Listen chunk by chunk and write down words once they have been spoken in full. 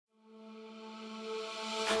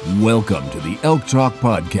Welcome to the Elk Talk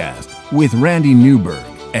Podcast with Randy Newberg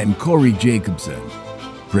and Corey Jacobson.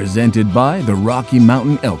 Presented by the Rocky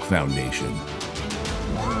Mountain Elk Foundation.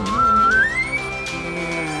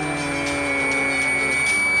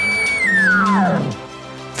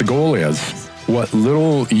 The goal is, what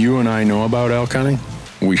little you and I know about elk hunting,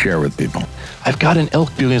 we share with people. I've got an elk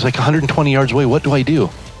building. It's like 120 yards away. What do I do?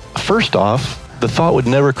 First off, the thought would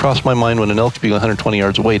never cross my mind when an elk's being 120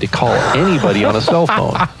 yards away to call anybody on a cell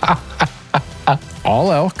phone.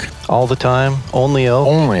 All elk? All the time? Only elk?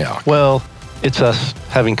 Only elk. Well, it's us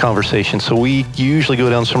having conversations, so we usually go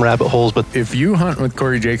down some rabbit holes, but If you hunt with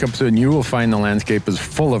Corey Jacobson, you will find the landscape is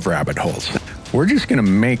full of rabbit holes. We're just going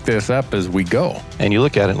to make this up as we go. and you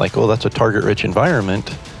look at it like, oh, that's a target-rich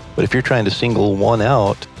environment. But if you're trying to single one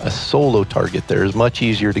out, a solo target there is much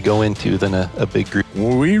easier to go into than a big group.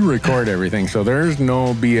 We record everything, so there's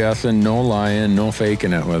no BSing, no lying, no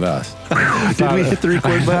faking it with us. Did we hit the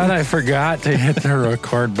record I button? thought I forgot to hit the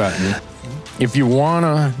record button. If you want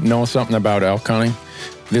to know something about elk hunting,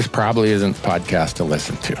 this probably isn't the podcast to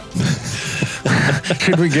listen to.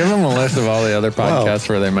 Should we give them a list of all the other podcasts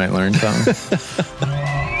where they might learn something?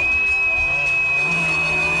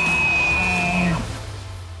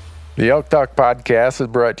 The Elk Talk Podcast is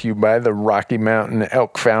brought to you by the Rocky Mountain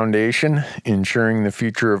Elk Foundation, ensuring the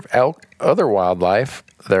future of elk, other wildlife,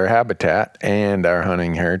 their habitat, and our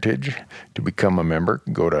hunting heritage. To become a member,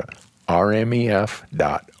 go to rmef.org.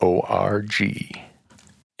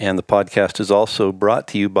 And the podcast is also brought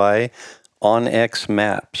to you by onX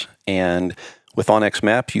Maps. And with onX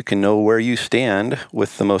Maps, you can know where you stand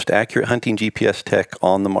with the most accurate hunting GPS tech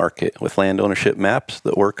on the market with land ownership maps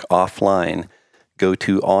that work offline. Go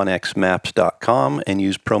to onxmaps.com and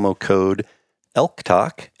use promo code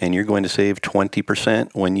ELKTALK, and you're going to save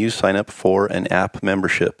 20% when you sign up for an app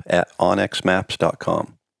membership at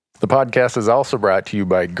onxmaps.com. The podcast is also brought to you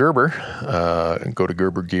by Gerber. Go to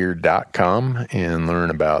gerbergear.com and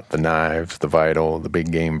learn about the knives, the Vital, the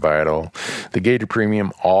Big Game Vital, the Gator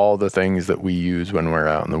Premium, all the things that we use when we're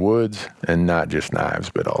out in the woods, and not just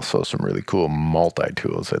knives, but also some really cool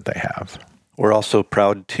multi-tools that they have. We're also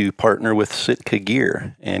proud to partner with Sitka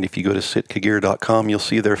Gear, and if you go to sitkagear.com, you'll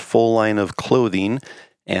see their full line of clothing,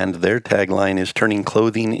 and their tagline is turning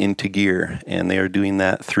clothing into gear, and they are doing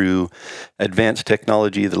that through advanced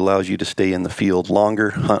technology that allows you to stay in the field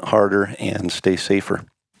longer, hunt harder, and stay safer.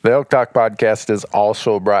 The Elk Talk Podcast is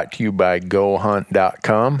also brought to you by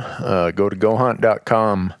GoHunt.com. Go to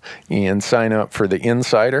GoHunt.com and sign up for the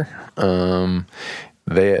Insider.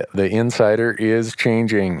 The Insider is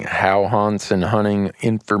changing how hunts and hunting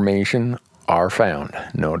information are found.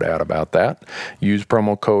 No doubt about that. Use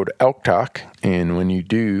promo code ELKTALK, and when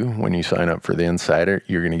you sign up for the Insider,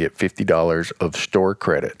 you're going to get $50 of store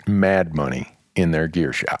credit, mad money, in their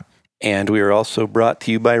gear shop. And we are also brought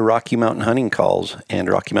to you by Rocky Mountain Hunting Calls. And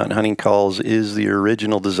Rocky Mountain Hunting Calls is the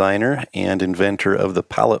original designer and inventor of the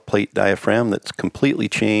pallet plate diaphragm that's completely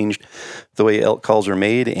changed the way elk calls are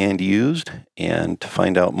made and used. And to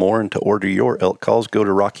find out more and to order your elk calls, go to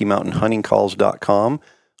RockyMountainHuntingCalls.com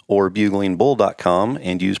or BuglingBull.com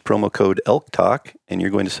and use promo code ELKTALK, and you're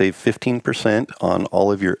going to save 15% on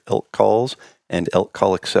all of your elk calls and elk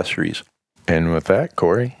call accessories. And with that,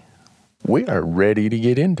 Corey, we are ready to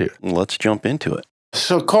get into it. Let's jump into it.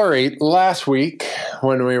 So, Corey, last week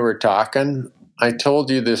when we were talking, I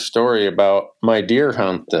told you this story about my deer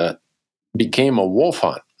hunt that became a wolf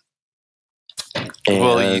hunt.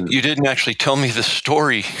 Well, you didn't actually tell me the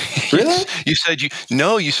story. Really? You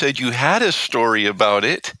said you had a story about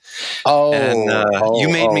it. Oh, And you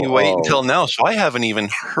made me wait until now, so I haven't even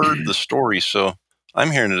heard the story. So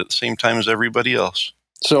I'm hearing it at the same time as everybody else.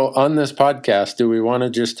 So on this podcast, do we want to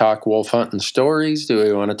just talk wolf hunting stories? Do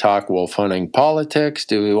we want to talk wolf hunting politics?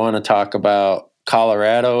 Do we want to talk about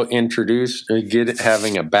Colorado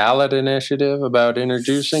having a ballot initiative about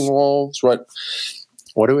introducing wolves? What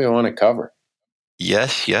do we want to cover?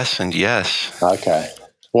 Yes, and yes. Okay.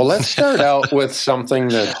 Well, let's start out with something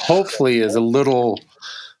that hopefully is a little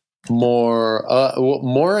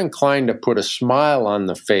more inclined to put a smile on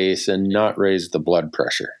the face and not raise the blood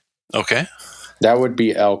pressure. Okay. That would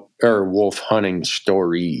be elk or wolf hunting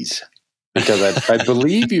stories, because I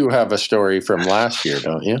believe you have a story from last year,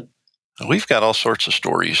 don't you? We've got all sorts of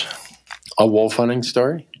stories. A wolf hunting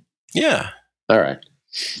story? Yeah. All right.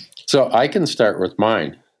 So I can start with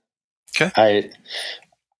mine. Okay.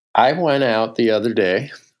 I went out the other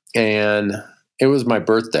day, and it was my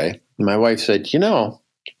birthday. My wife said,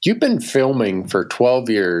 you've been filming for 12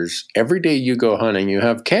 years. Every day you go hunting, you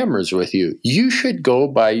have cameras with you. You should go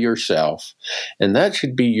by yourself, and that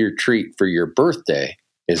should be your treat for your birthday,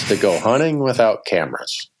 is to go hunting without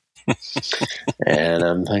cameras. And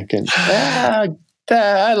I'm thinking,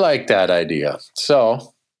 I like that idea.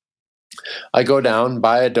 So I go down,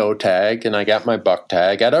 buy a doe tag, and I got my buck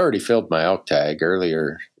tag. I'd already filled my elk tag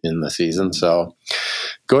earlier in the season. So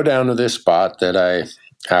go down to this spot that I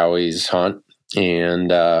always hunt,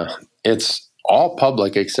 and it's all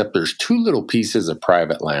public except there's two little pieces of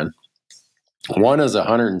private land. One is a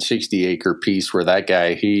 160-acre piece where that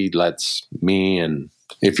guy, he lets me, and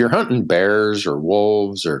if you're hunting bears or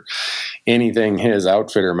wolves or anything his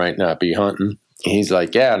outfitter might not be hunting, he's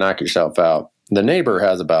like, yeah, knock yourself out. The neighbor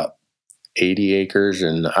has about 80 acres,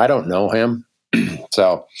 and I don't know him.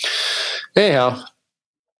 So anyhow,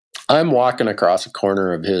 I'm walking across a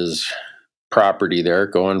corner of his property there,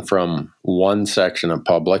 going from one section of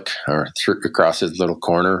public or across his little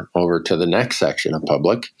corner over to the next section of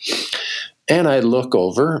public. And I look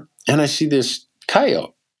over and I see this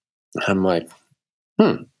coyote. I'm like,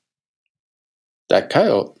 that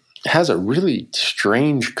coyote has a really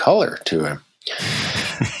strange color to him.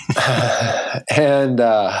 And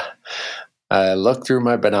I look through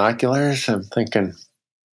my binoculars. I'm thinking,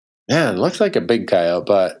 man, it looks like a big coyote,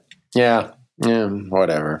 but yeah,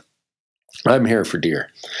 whatever. I'm here for deer.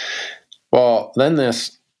 Well, then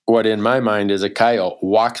what in my mind is a coyote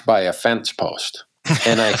walks by a fence post.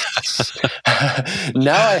 And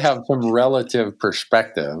now I have some relative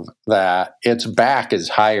perspective that its back is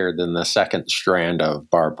higher than the second strand of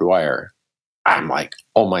barbed wire. I'm like,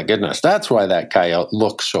 oh my goodness, that's why that coyote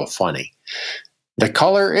looks so funny. The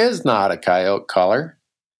color is not a coyote color,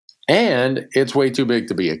 and it's way too big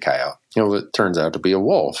to be a coyote. It turns out to be a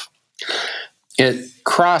wolf. It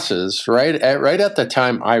crosses right at the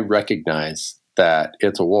time I recognize that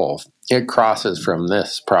it's a wolf. It crosses from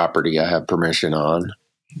this property I have permission on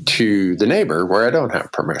to the neighbor where I don't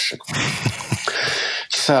have permission.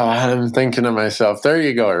 So I'm thinking to myself, there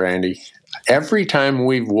you go, Randy. Every time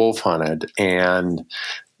we've wolf hunted and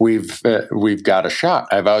we've got a shot,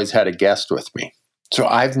 I've always had a guest with me. So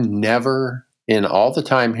I've never, in all the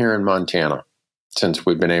time here in Montana, since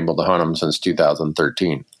we've been able to hunt them since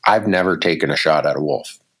 2013, I've never taken a shot at a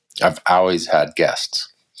wolf. I've always had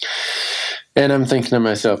guests. And I'm thinking to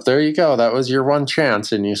myself, there you go. That was your one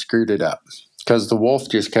chance and you screwed it up. Because the wolf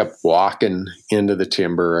just kept walking into the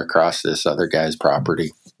timber across this other guy's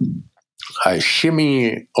property. I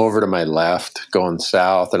shimmy over to my left, going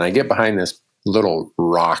south, and I get behind this little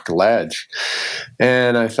rock ledge.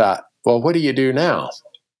 And I thought, well, what do you do now?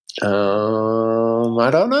 I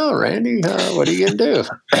don't know, Randy. What are you gonna do?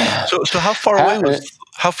 So how far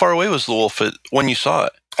away was the wolf when you saw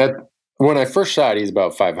it? When I first saw it, he's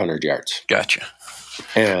about 500 yards. Gotcha.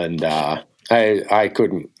 And I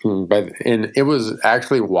couldn't, and it was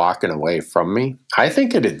actually walking away from me. I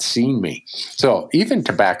think it had seen me. So even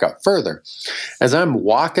to back up further, as I'm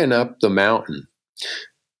walking up the mountain,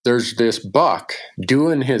 there's this buck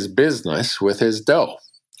doing his business with his doe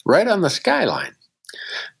right on the skyline.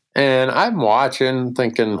 And I'm watching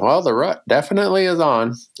thinking, well, the rut definitely is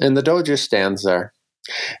on. And the doe just stands there.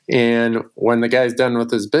 And when the guy's done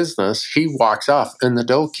with his business, he walks off, and the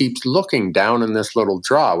doe keeps looking down in this little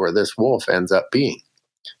draw where this wolf ends up being.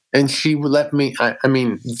 And she let me, I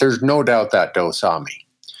mean, there's no doubt that doe saw me.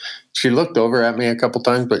 She looked over at me a couple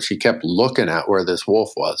times, but she kept looking at where this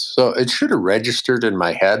wolf was. So it should have registered in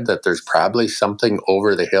my head that there's probably something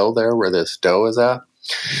over the hill there where this doe is at.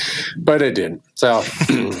 But it didn't. So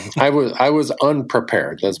I was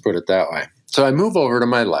unprepared, let's put it that way. So I move over to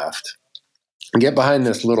my left, get behind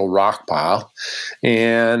this little rock pile,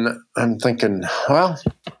 and I'm thinking, well,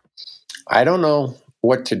 I don't know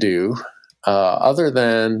what to do other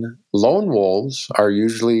than lone wolves are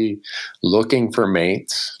usually looking for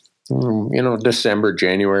mates. December,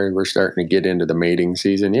 January, we're starting to get into the mating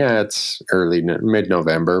season. Yeah, it's early,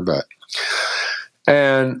 mid-November,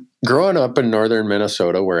 and growing up in northern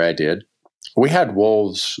Minnesota where I did, we had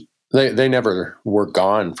wolves. They never were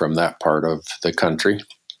gone from that part of the country.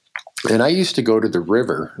 And I used to go to the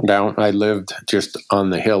river down. I lived just on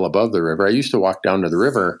the hill above the river. I used to walk down to the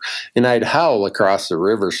river, and I'd howl across the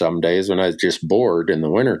river some days when I was just bored in the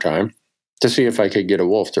wintertime to see if I could get a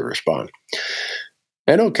wolf to respond.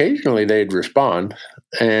 And occasionally they'd respond,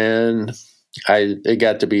 and it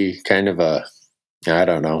got to be kind of a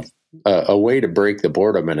way to break the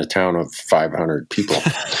boredom in a town of 500 people.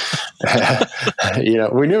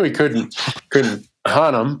 We knew we couldn't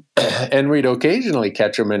hunt them, and we'd occasionally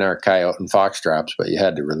catch them in our coyote and fox traps, but you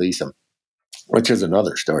had to release them, which is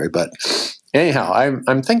another story. But anyhow,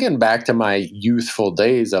 I'm thinking back to my youthful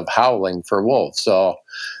days of howling for wolves. So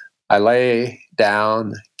I lay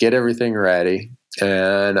down, get everything ready,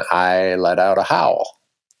 and I let out a howl.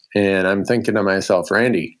 And I'm thinking to myself,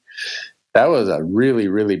 Randy, that was a really,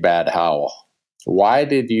 really bad howl. Why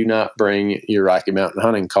did you not bring your Rocky Mountain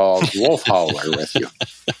Hunting Calls wolf howler with you?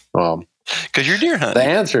 Well, because you're deer hunting. The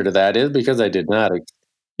answer to that is because I did not.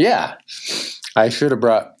 Yeah, I should have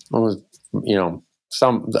brought,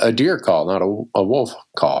 a deer call, not a wolf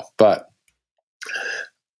call. But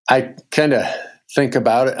I kind of think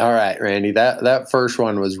about it. All right, Randy, that first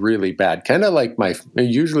one was really bad. Kind of like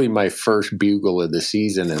usually my first bugle of the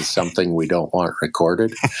season is something we don't want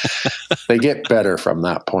recorded. They get better from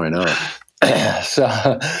that point on.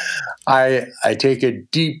 So I take a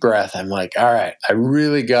deep breath. I'm like, all right, I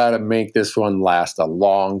really got to make this one last a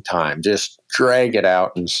long time. Just drag it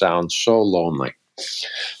out and sound so lonely.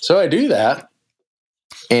 So I do that.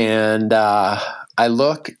 And I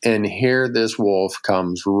look and hear this wolf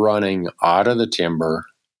comes running out of the timber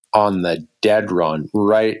on the dead run,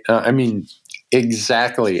 right?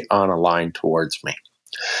 Exactly on a line towards me.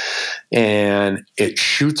 And it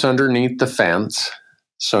shoots underneath the fence.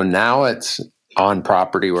 So now it's on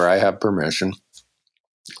property where I have permission.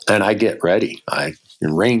 And I get ready. I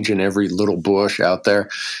range in every little bush out there.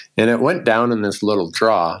 And it went down in this little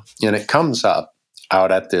draw. And it comes up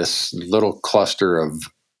out at this little cluster of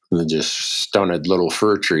just stunted little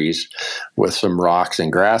fir trees with some rocks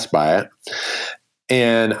and grass by it.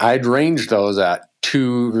 And I'd range those at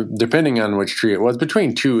depending on which tree it was,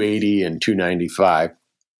 between 280 and 295.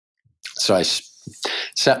 So I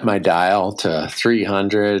set my dial to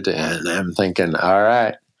 300 and I'm thinking, all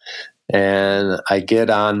right. And I get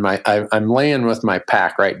on I'm laying with my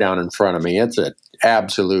pack right down in front of me. It's an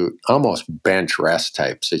absolute, almost bench rest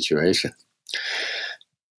type situation.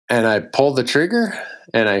 And I pull the trigger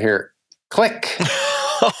and I hear click.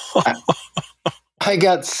 I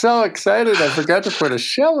got so excited I forgot to put a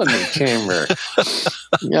shell in the chamber.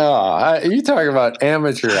 You talk about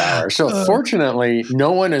amateur hour. So fortunately,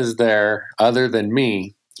 no one is there other than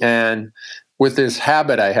me. And with this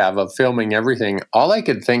habit I have of filming everything, all I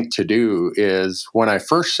could think to do is when I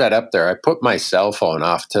first set up there, I put my cell phone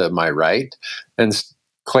off to my right and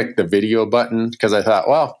click the video button because I thought,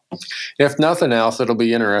 well, if nothing else, it'll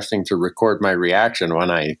be interesting to record my reaction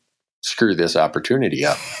when I screw this opportunity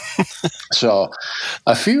up. So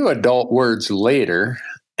a few adult words later,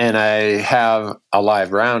 and I have a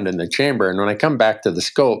live round in the chamber. And when I come back to the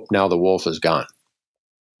scope, now the wolf is gone.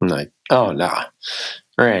 I'm like, oh, no,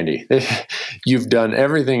 Randy, you've done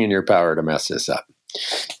everything in your power to mess this up.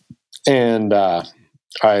 And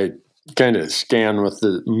I kind of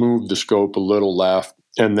move the scope a little left.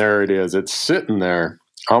 And there it is. It's sitting there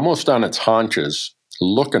almost on its haunches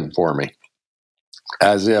looking for me.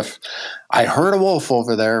 As if I heard a wolf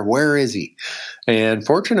over there. Where is he? And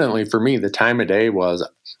fortunately for me, the time of day was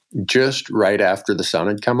just right after the sun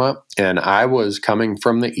had come up, and I was coming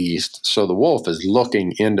from the east. So the wolf is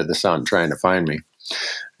looking into the sun, trying to find me.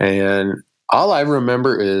 And all I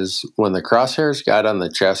remember is when the crosshairs got on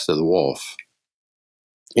the chest of the wolf,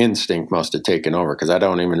 instinct must have taken over because I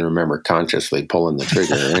don't even remember consciously pulling the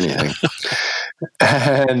trigger or anything.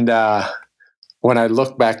 And when I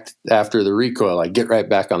look back after the recoil, I get right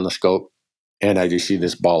back on the scope and I just see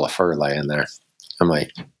this ball of fur laying there. I'm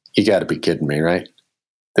like, you got to be kidding me, right?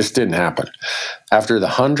 This didn't happen. After the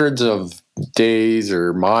hundreds of days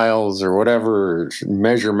or miles or whatever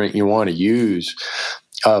measurement you want to use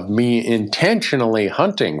of me intentionally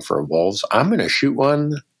hunting for wolves, I'm going to shoot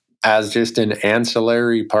one as just an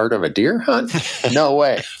ancillary part of a deer hunt? No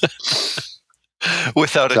way.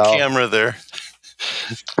 Without a camera there.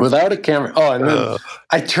 Without a camera. Oh, and then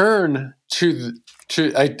I turn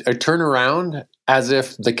I turn around as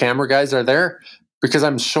if the camera guys are there because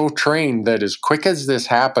I'm so trained that as quick as this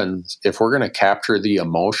happens, if we're going to capture the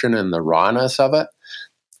emotion and the rawness of it,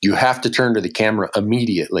 you have to turn to the camera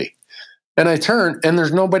immediately. And I turn and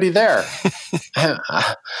there's nobody there. I'm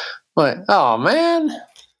like, oh man,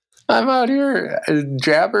 I'm out here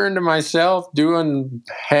jabbering to myself, doing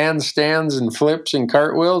handstands and flips and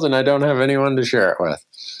cartwheels, and I don't have anyone to share it with.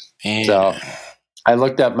 Yeah. So I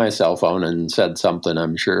looked at my cell phone and said something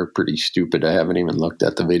I'm sure pretty stupid. I haven't even looked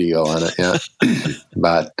at the video on it yet.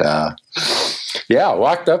 But I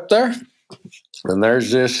walked up there, and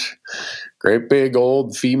there's this great big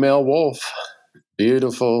old female wolf.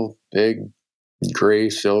 Beautiful, big, gray,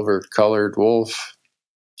 silver colored wolf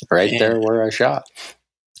right there where I shot.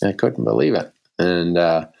 I couldn't believe it. And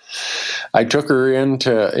I took her in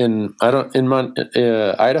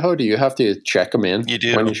Idaho. Do you have to check them in? You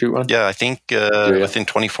do. When you shoot one? Yeah, I think within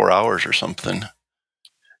 24 hours or something.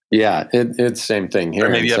 Yeah, it's same thing here. Or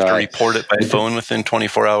maybe you have to report it by phone within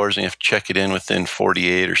 24 hours and you have to check it in within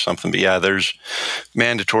 48 or something. But yeah, there's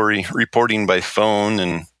mandatory reporting by phone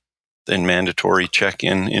and then mandatory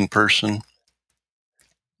check-in in person.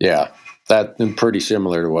 Yeah. that's pretty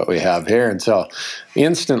similar to what we have here. And so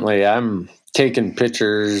instantly I'm taking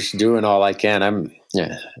pictures, doing all I can.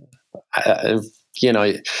 The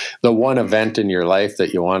one event in your life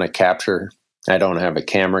that you want to capture, I don't have a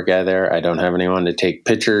camera guy there. I don't have anyone to take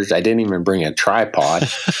pictures. I didn't even bring a tripod.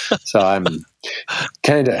 So I'm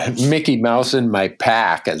kind of Mickey Mouse in my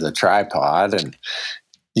pack as a tripod and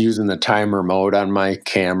using the timer mode on my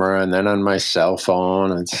camera and then on my cell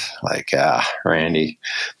phone. It's like, Randy.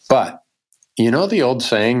 But you know the old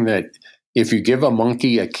saying that if you give a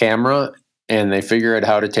monkey a camera and they figure out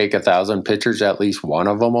how to take 1,000 pictures, at least one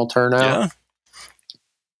of them will turn out? Yeah.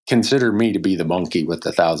 Consider me to be the monkey with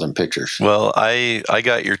 1,000 pictures. Well, I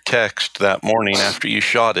got your text that morning after you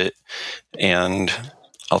shot it, and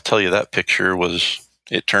I'll tell you that picture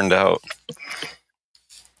it turned out.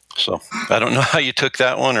 So I don't know how you took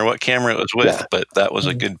that one or what camera it was with, but that was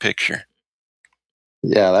a good picture.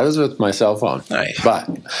 Yeah, that was with my cell phone. Nice. But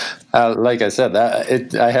like I said,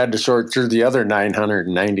 I had to sort through the other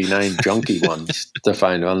 999 junky ones to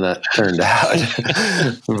find one that turned out.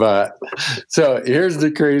 But so here's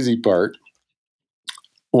the crazy part.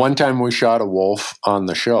 One time we shot a wolf on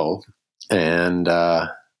the show, and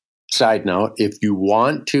side note, if you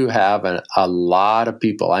want to have a lot of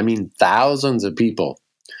people, I mean thousands of people,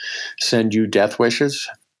 send you death wishes,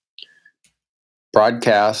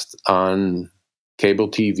 broadcast on cable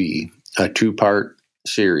TV a 2-part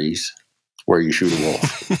series where you shoot a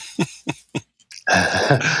wolf.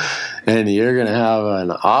 And you're going to have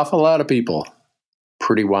an awful lot of people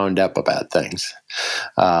pretty wound up about things.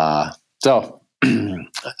 But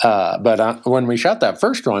when we shot that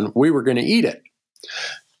first one, we were going to eat it.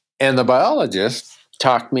 And the biologist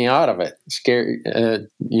talked me out of it. Scary,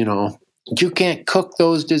 you can't cook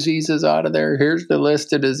those diseases out of there. Here's the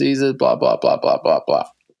list of diseases, blah, blah, blah, blah, blah, blah.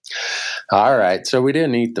 All right. So we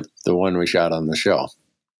didn't eat the one we shot on the show.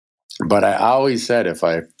 But I always said, if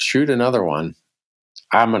I shoot another one,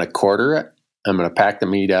 I'm going to quarter it. I'm going to pack the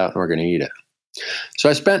meat out and we're going to eat it. So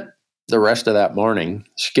I spent the rest of that morning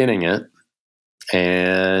skinning it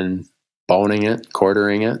and boning it,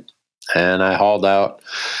 quartering it. And I hauled out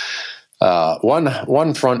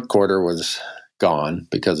one front quarter was gone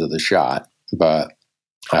because of the shot, but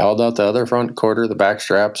I hauled out the other front quarter, the back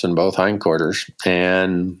straps, and both hind quarters.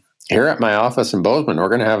 And here at my office in Bozeman, we're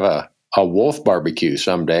going to have a wolf barbecue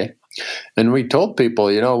someday. And we told people,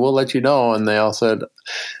 we'll let you know. And they all said,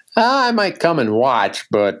 I might come and watch,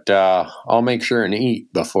 but I'll make sure and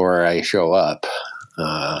eat before I show up.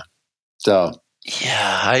 So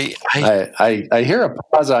yeah, I hear a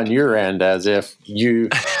pause on your end as if you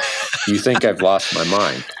think I've lost my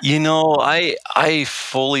mind. I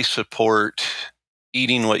fully support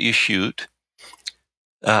eating what you shoot,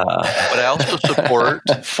 but I also support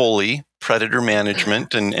fully predator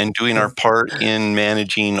management and doing our part in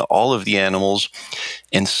managing all of the animals.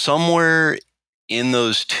 And somewhere in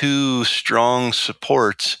those two strong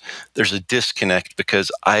supports, there's a disconnect because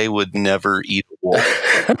I would never eat a wolf.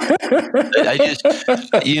 I just,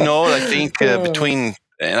 I think between,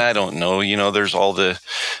 and I don't know, there's all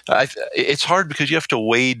it's hard because you have to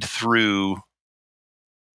wade through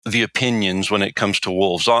the opinions when it comes to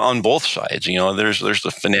wolves on both sides. There's the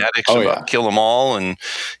fanatics about kill them all, and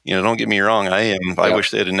don't get me wrong, I wish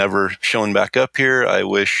they had never shown back up here. I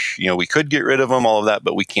wish we could get rid of them, all of that,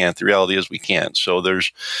 but we can't. The reality is we can't. So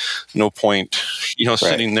there's no point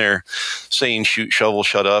sitting there saying shoot, shovel,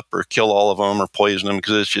 shut up, or kill all of them or poison them,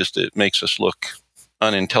 because it makes us look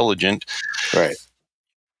unintelligent. Right.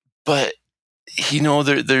 But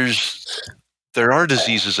there are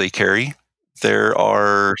diseases they carry. There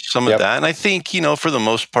are some of that. And I think, for the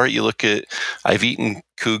most part, you look at, I've eaten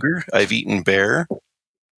cougar, I've eaten bear,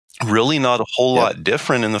 really not a whole lot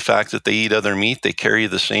different in the fact that they eat other meat. They carry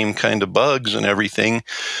the same kind of bugs and everything,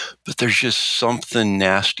 but there's just something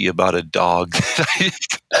nasty about a dog.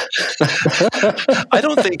 I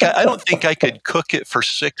don't think I could cook it for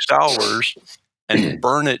 6 hours and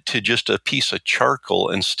burn it to just a piece of charcoal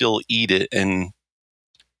and still eat it and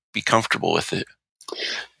be comfortable with it.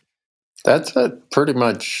 That's pretty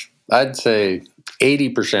much, I'd say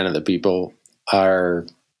 80% of the people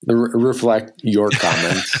reflect your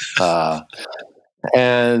comments.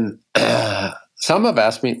 And some have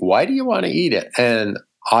asked me, why do you want to eat it? And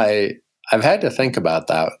I've had to think about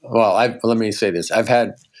that. Well, let me say this. I've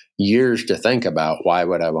had years to think about why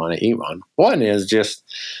would I want to eat one. One is just,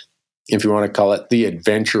 if you want to call it, the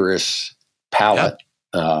adventurous palate,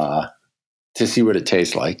 to see what it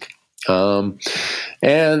tastes like.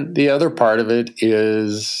 And the other part of it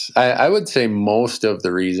is, I would say most of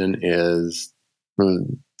the reason is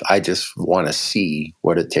I just want to see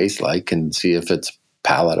what it tastes like and see if it's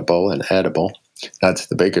palatable and edible. That's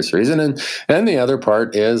the biggest reason. And the other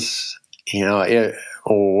part is,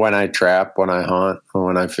 when I trap, when I hunt,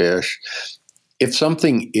 when I fish, if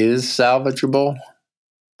something is salvageable,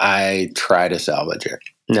 I try to salvage it.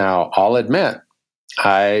 Now, I'll admit,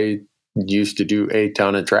 I used to do a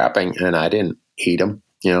ton of trapping and I didn't eat them.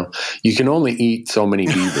 You can only eat so many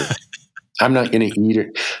beaver. I'm not going to eat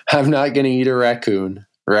it. I'm not going to eat a raccoon.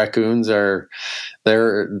 Raccoons they're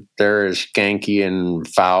as skanky and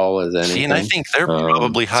foul as anything. See, and I think they're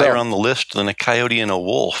probably higher on the list than a coyote and a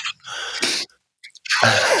wolf.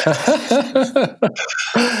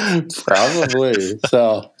 Probably.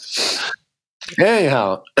 So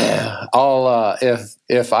anyhow, I'll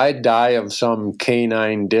if I die of some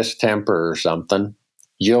canine distemper or something,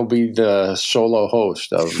 you'll be the solo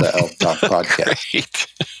host of the Elk Talk podcast. Great.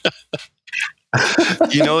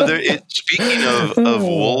 Speaking of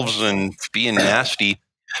wolves and being nasty,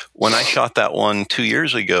 when I shot that one 2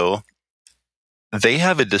 years ago, they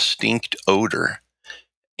have a distinct odor.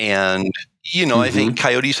 And, I think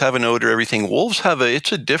coyotes have an odor, everything. Wolves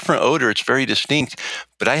it's a different odor. It's very distinct.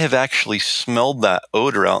 But I have actually smelled that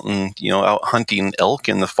odor out hunting elk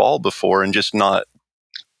in the fall before and just not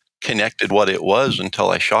connected what it was until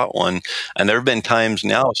I shot one. And there have been times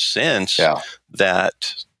now since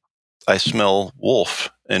that I smell wolf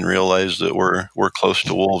and realize that we're close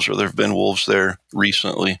to wolves, or there have been wolves there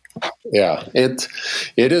recently. Yeah, it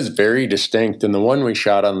is very distinct. And the one we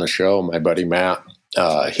shot on the show, my buddy Matt,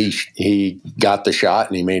 he got the shot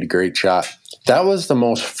and he made a great shot. That was the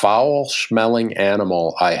most foul smelling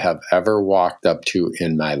animal I have ever walked up to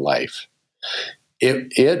in my life.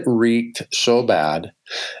 It reeked so bad.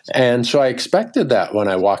 And so I expected that when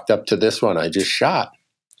I walked up to this one I just shot.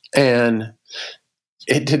 And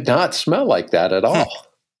it did not smell like that at all.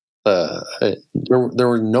 There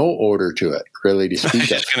was no odor to it, really, to speak of. I was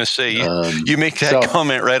just going to say, you make that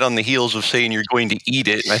comment right on the heels of saying you're going to eat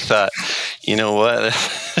it. And I thought, you know what?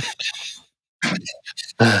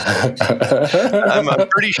 I'm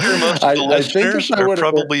pretty sure most of the listeners are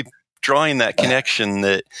probably drawing that connection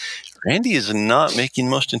that Randy is not making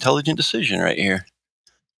the most intelligent decision right here.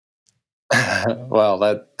 Well,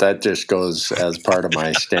 that just goes as part of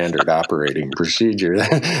my standard operating procedure.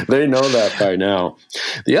 They know that by now.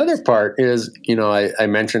 The other part is, I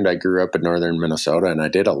mentioned I grew up in northern Minnesota and I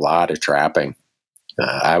did a lot of trapping.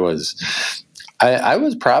 I was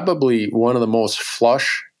probably one of the most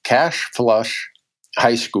cash flush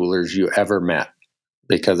high schoolers you ever met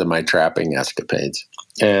because of my trapping escapades.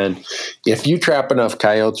 And if you trap enough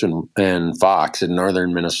coyotes and fox in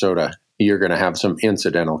northern Minnesota, you're going to have some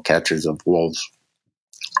incidental catches of wolves.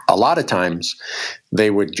 A lot of times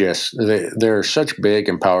they're such big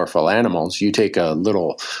and powerful animals. You take a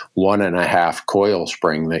little 1.5 coil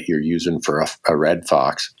spring that you're using for a red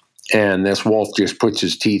fox, and this wolf just puts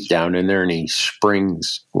his teeth down in there and he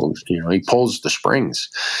springs. He pulls the springs,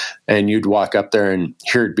 and you'd walk up there and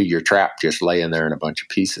here'd be your trap just laying there in a bunch of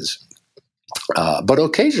pieces. But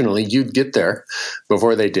occasionally you'd get there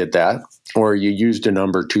before they did that, or you used a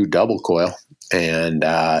number 2 double coil and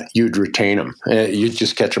you'd retain them. You'd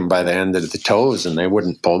just catch them by the end of the toes and they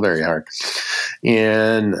wouldn't pull very hard.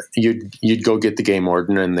 And you'd go get the game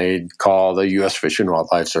warden and they'd call the U.S. Fish and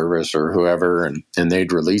Wildlife Service or whoever and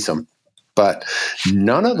they'd release them. But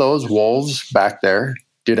none of those wolves back there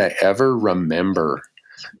did I ever remember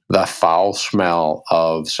the foul smell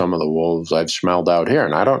of some of the wolves I've smelled out here.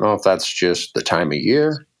 And I don't know if that's just the time of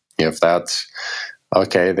year, if that's,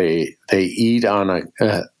 okay, they eat on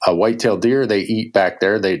a white-tailed deer, they eat back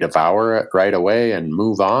there, they devour it right away and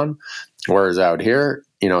move on. Whereas out here,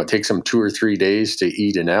 it takes them 2 or 3 days to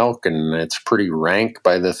eat an elk and it's pretty rank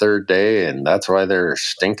by the 3rd day. And that's why they're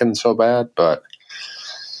stinking so bad. But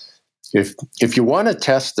if you want to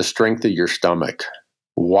test the strength of your stomach,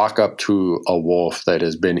 walk up to a wolf that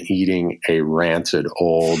has been eating a rancid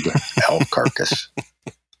old elk carcass.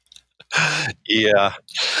 Yeah.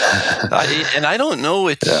 I don't know.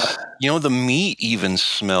 It's, the meat even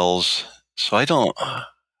smells. So I don't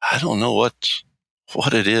know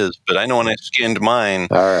what it is, but I know when I skinned mine,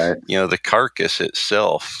 all right, the carcass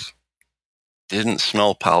itself didn't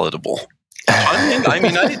smell palatable.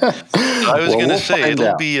 I was going to say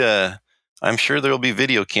it'll be, I'm sure there'll be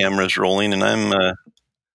video cameras rolling and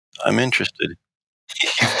I'm interested.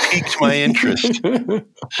 You piqued my interest.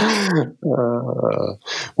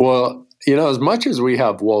 Well, as much as we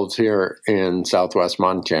have wolves here in southwest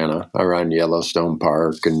Montana around Yellowstone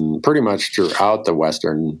Park and pretty much throughout the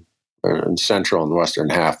western, central and western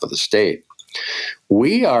half of the state,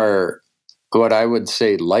 we are what I would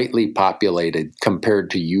say lightly populated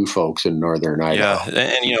compared to you folks in northern Idaho.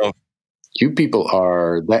 Yeah, and You people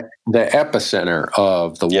are the epicenter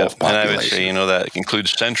of the wolf population. And I would say, that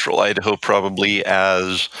includes central Idaho probably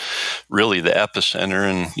as really the epicenter.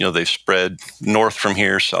 And, they've spread north from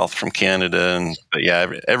here, south from Canada. But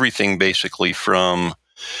everything basically from,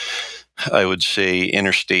 I would say,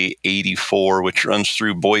 Interstate 84, which runs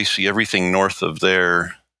through Boise, everything north of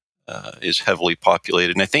there is heavily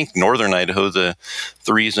populated. And I think northern Idaho, the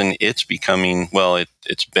reason it's becoming,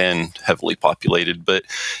 it's been heavily populated, but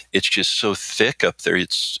it's just so thick up there.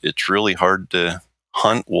 It's really hard to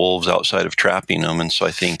hunt wolves outside of trapping them. And so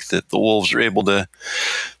I think that the wolves are able to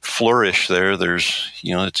flourish there. There's,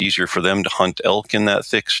 it's easier for them to hunt elk in that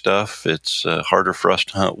thick stuff. It's harder for us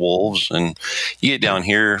to hunt wolves. And you get down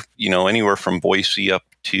here, anywhere from Boise up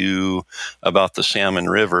to about the Salmon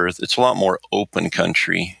River, it's a lot more open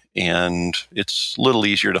country. And it's a little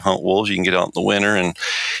easier to hunt wolves. You can get out in the winter and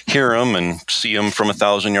hear them and see them from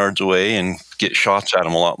 1,000 yards away and get shots at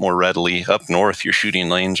them a lot more readily. Up north, your shooting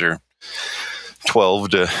lanes are 12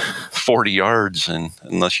 to 40 yards, and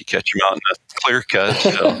unless you catch them out in a clear cut.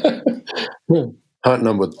 So. Hunting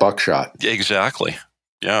them with buckshot. Exactly.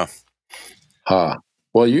 Yeah.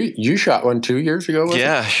 Well, you shot one 2 years ago.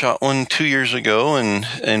 I shot one 2 years ago,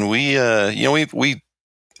 and we we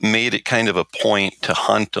made it kind of a point to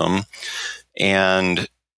hunt them. And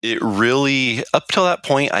it really, up till that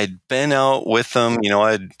point, I'd been out with them.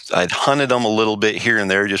 I'd hunted them a little bit here and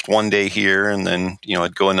there, just one day here, and then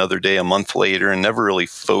I'd go another day a month later, and never really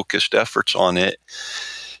focused efforts on it.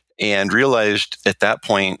 And realized at that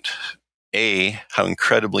point, A, how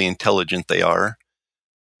incredibly intelligent they are.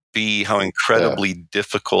 B, how incredibly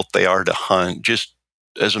difficult they are to hunt. Just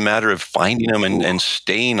as a matter of finding them and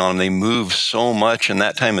staying on them. They move so much in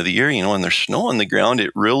that time of the year, when there's snow on the ground,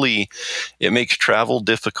 it makes travel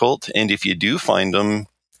difficult. And if you do find them,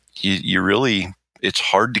 it's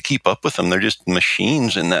hard to keep up with them. They're just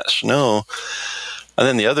machines in that snow. And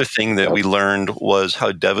then the other thing that we learned was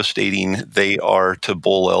how devastating they are to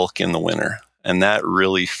bull elk in the winter. And that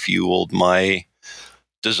really fueled my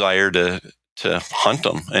desire to hunt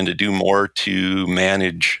them and to do more to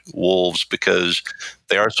manage wolves, because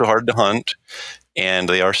they are so hard to hunt and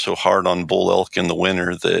they are so hard on bull elk in the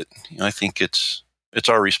winter that I think it's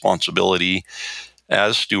our responsibility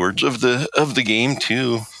as stewards of the game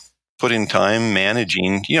to put in time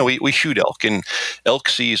managing. We shoot elk, and elk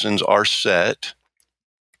seasons are set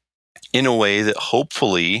in a way that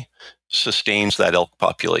hopefully sustains that elk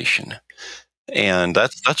population. And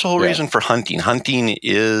that's the whole reason for hunting. Hunting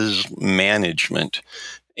is management.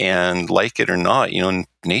 And like it or not,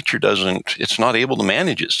 nature it's not able to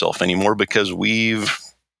manage itself anymore because we've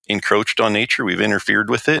encroached on nature. We've interfered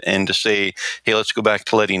with it. And to say, hey, let's go back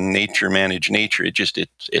to letting nature manage nature,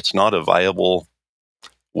 it's not a viable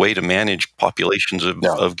way to manage populations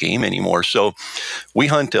of game anymore. So we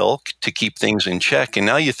hunt elk to keep things in check. And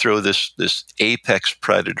now you throw this apex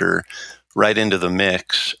predator right into the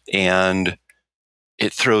mix, and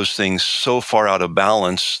it throws things so far out of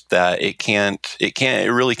balance that it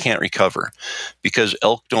really can't recover, because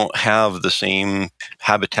elk don't have the same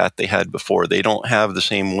habitat they had before. They don't have the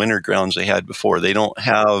same winter grounds they had before. They don't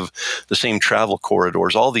have the same travel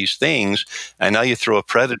corridors, all these things. And now you throw a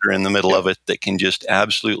predator in the middle of it that can just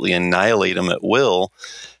absolutely annihilate them at will.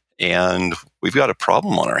 And we've got a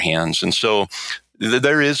problem on our hands. And so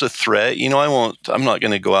there is a threat. I'm not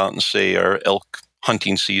going to go out and say our elk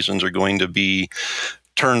hunting seasons are going to be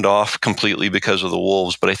turned off completely because of the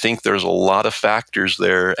wolves, but I think there's a lot of factors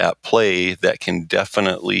there at play that can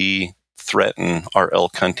definitely threaten our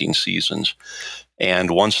elk hunting seasons.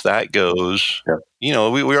 And once that goes,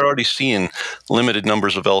 we're already seeing limited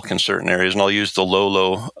numbers of elk in certain areas. And I'll use the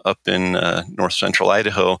Lolo up in north central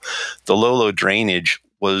Idaho. The Lolo drainage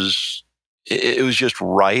was just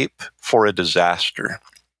ripe for a disaster.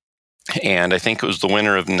 And I think it was the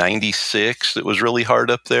winter of 96 that was really hard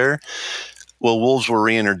up there. Well, wolves were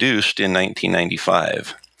reintroduced in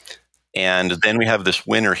 1995. And then we have this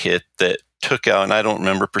winter hit that took out, and I don't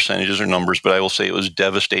remember percentages or numbers, but I will say it was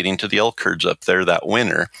devastating to the elk herds up there that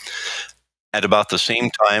winter. At about the same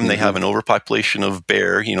time, they have an overpopulation of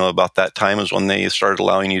bear. About that time is when they started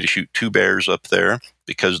allowing you to shoot 2 bears up there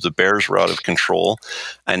because the bears were out of control.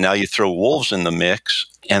 And now you throw wolves in the mix,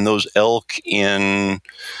 and those elk in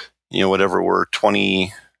whatever we're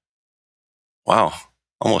 20,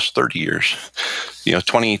 almost 30 years,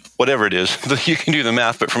 20, whatever it is, you can do the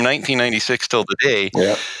math, but from 1996 till today,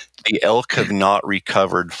 the elk have not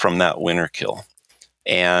recovered from that winter kill.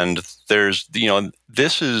 And there's,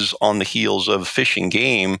 this is on the heels of Fish and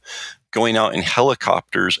Game going out in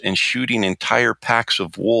helicopters and shooting entire packs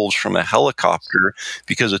of wolves from a helicopter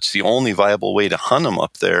because it's the only viable way to hunt them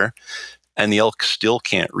up there. and the elk still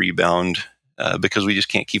can't rebound because we just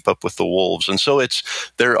can't keep up with the wolves. And so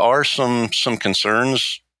there are some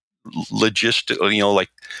concerns, like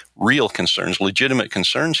real concerns, legitimate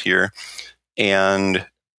concerns here, and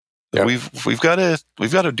Yep. we've got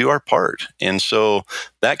to do our part. And so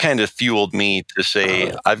that kind of fueled me to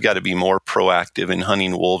say, I've got to be more proactive in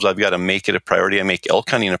hunting wolves. I've got to make it a priority. I make elk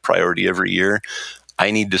hunting a priority every year.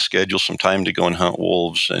 I need to schedule some time to go and hunt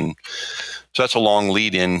wolves. And so that's a long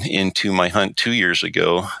lead into my hunt 2 years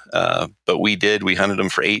ago. But we hunted them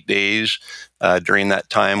for 8 days. During that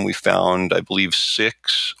time, we found, I believe,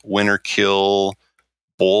 6 winter kill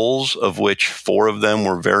bulls, of which 4 of them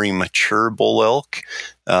were very mature bull elk.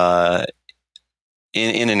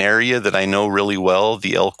 In an area that I know really well,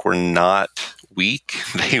 the elk were not weak.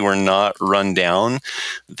 They were not run down.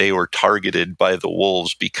 They were targeted by the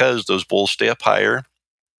wolves because those bulls stay up higher.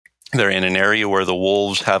 They're in an area where the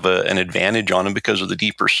wolves have an advantage on them because of the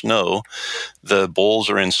deeper snow. The bulls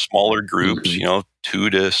are in smaller groups, 2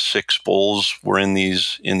 to 6 bulls were in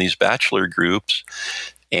these bachelor groups.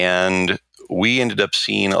 And we ended up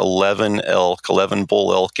seeing 11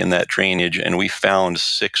 bull elk in that drainage, and we found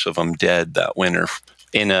 6 of them dead that winter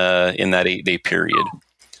in that 8-day period.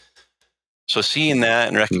 So seeing that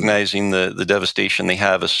and recognizing the devastation they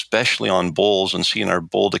have, especially on bulls, and seeing our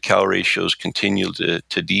bull to cow ratios continue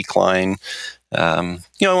to decline, I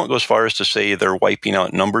won't go as far as to say they're wiping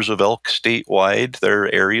out numbers of elk statewide. There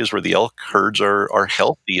are areas where the elk herds are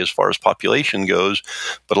healthy as far as population goes,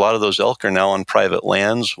 but a lot of those elk are now on private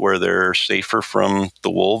lands where they're safer from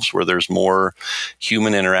the wolves, where there's more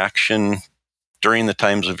human interaction during the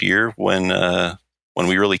times of year when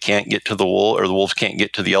we really can't get to the wolf, or the wolves can't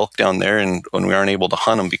get to the elk down there, and when we aren't able to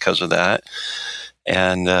hunt them because of that.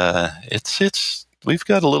 And we've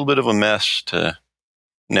got a little bit of a mess to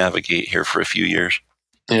navigate here for a few years.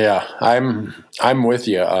 Yeah, I'm with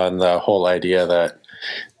you on the whole idea that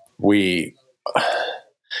the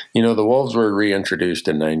wolves were reintroduced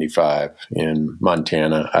in 95 in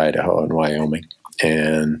Montana, Idaho, and Wyoming.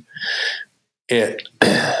 And it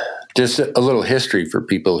just a little history for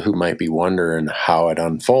people who might be wondering how it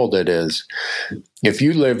unfolded is, if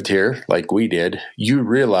you lived here like we did, you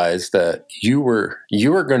realized that you were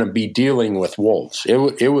going to be dealing with wolves.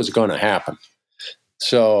 It was going to happen.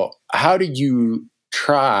 So how did you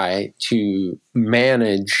try to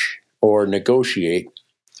manage or negotiate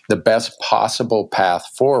the best possible path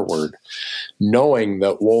forward, knowing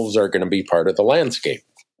that wolves are going to be part of the landscape?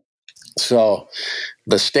 So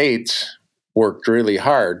the states worked really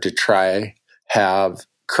hard to try have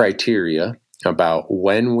criteria about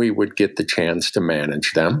when we would get the chance to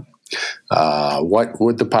manage them. What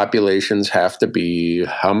would the populations have to be?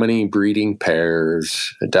 How many breeding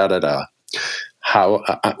pairs? How?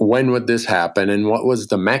 When would this happen? And what was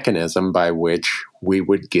the mechanism by which we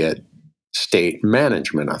would get state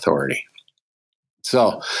management authority?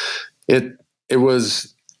 So it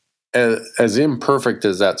was, as imperfect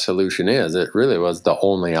as that solution is, it really was the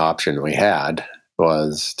only option we had,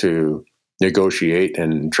 was to negotiate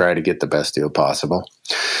and try to get the best deal possible.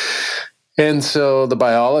 And so the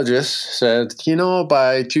biologists said,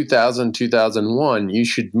 by 2000, 2001, you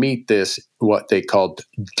should meet this, what they called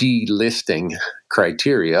delisting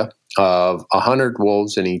criteria of 100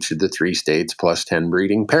 wolves in each of the 3 states plus 10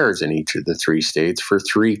 breeding pairs in each of the 3 states for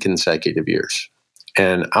 3 consecutive years.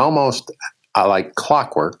 And almost like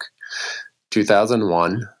clockwork,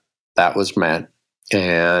 2001, that was met.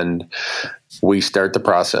 And we start the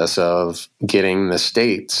process of getting the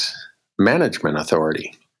state's management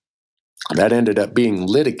authority. That ended up being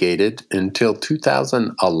litigated until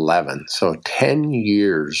 2011. So 10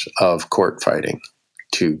 years of court fighting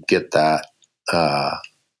to get that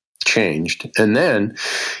changed. And then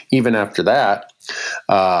even after that,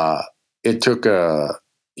 it took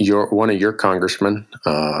one of your congressmen,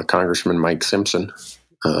 Congressman Mike Simpson,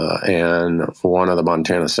 and one of the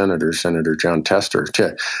Montana senators, Senator Jon Tester,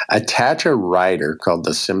 to attach a rider called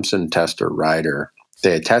the Simpson-Tester rider.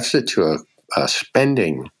 They attached it to a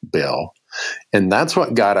spending bill, and that's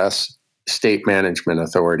what got us state management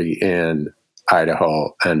authority in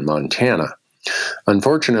Idaho and Montana.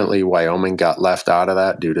 Unfortunately, Wyoming got left out of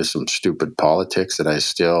that due to some stupid politics that I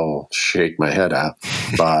still shake my head at.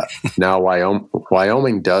 But now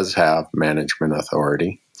Wyoming does have management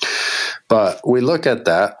authority. But we look at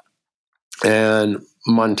that, and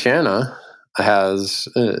Montana has,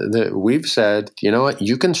 we've said, you know what,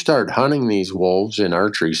 you can start hunting these wolves in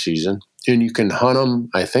archery season, and you can hunt them.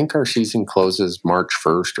 I think our season closes March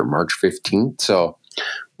 1st or March 15th. So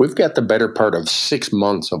we've got the better part of 6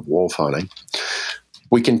 months of wolf hunting.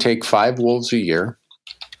 We can take 5 wolves a year.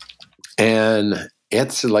 And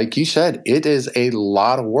it's like you said, it is a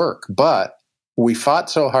lot of work, but we fought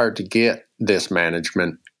so hard to get this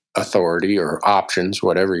management authority or options,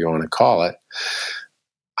 whatever you want to call it.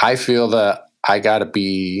 I feel that I got to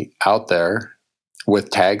be out there with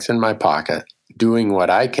tags in my pocket, doing what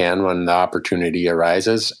I can when the opportunity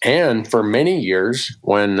arises. And for many years,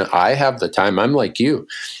 when I have the time, I'm like you.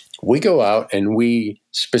 We go out and we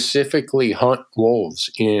specifically hunt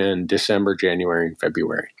wolves in December, January, and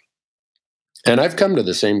February. And I've come to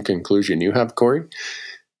the same conclusion you have, Corey,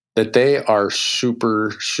 that they are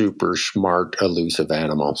super, super smart, elusive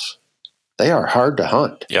animals. They are hard to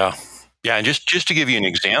hunt. Yeah. Yeah. And just to give you an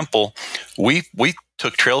example, we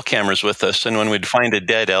took trail cameras with us. And when we'd find a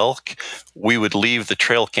dead elk, we would leave the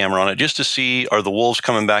trail camera on it just to see, are the wolves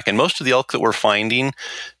coming back? And most of the elk that we're finding,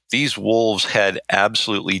 these wolves had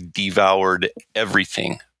absolutely devoured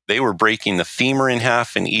everything. They were breaking the femur in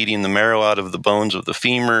half and eating the marrow out of the bones of the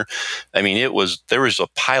femur. I mean, there was a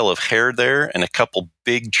pile of hair there and a couple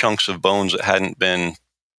big chunks of bones that hadn't been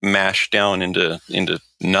mashed down into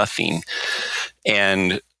nothing.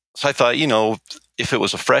 And so I thought, if it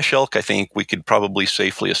was a fresh elk, I think we could probably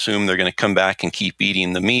safely assume they're going to come back and keep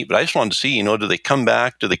eating the meat. But I just wanted to see, do they come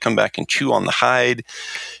back? Do they come back and chew on the hide?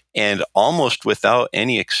 And almost without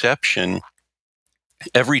any exception,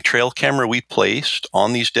 every trail camera we placed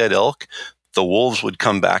on these dead elk, the wolves would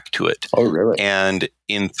come back to it. Oh, really? And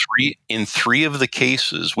in three of the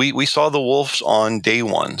cases, we saw the wolves on day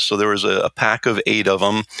one. So there was a pack of 8 of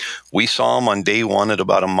them. We saw them on day one at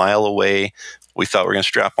about a mile away. We thought we were going to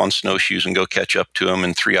strap on snowshoes and go catch up to them.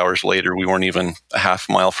 And 3 hours later, we weren't even a half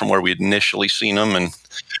mile from where we had initially seen them, and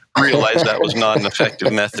realized that was not an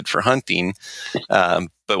effective method for hunting.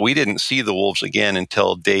 But we didn't see the wolves again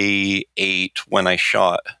until day 8 when I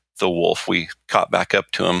shot the wolf. We caught back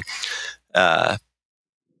up to him.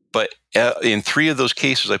 But in 3 of those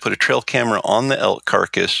cases, I put a trail camera on the elk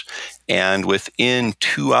carcass, and within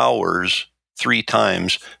 2 hours, 3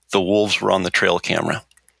 times, the wolves were on the trail camera.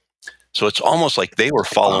 So it's almost like they were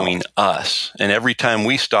following us. And every time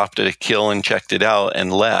we stopped at a kill and checked it out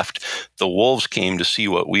and left, the wolves came to see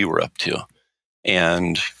what we were up to.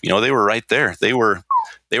 And, they were right there. They were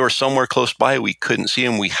somewhere close by. We couldn't see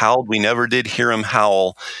them. We howled. We never did hear them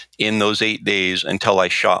howl in those 8 days until I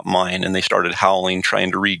shot mine, and they started howling,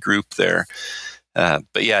 trying to regroup there.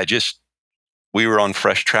 But yeah, we were on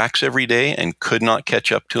fresh tracks every day and could not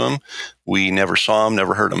catch up to them. We never saw them,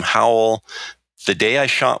 never heard them howl. The day I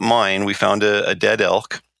shot mine, we found a dead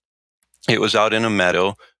elk. It was out in a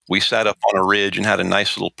meadow. We sat up on a ridge and had a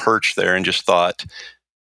nice little perch there and just thought,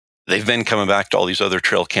 they've been coming back to all these other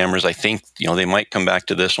trail cameras. I think, they might come back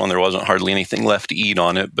to this one. There wasn't hardly anything left to eat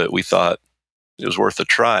on it, but we thought it was worth a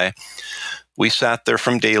try. We sat there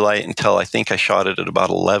from daylight until I think I shot it at about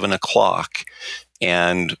 11 o'clock.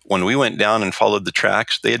 And when we went down and followed the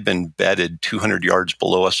tracks, they had been bedded 200 yards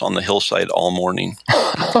below us on the hillside all morning.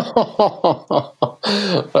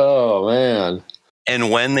 Oh, man.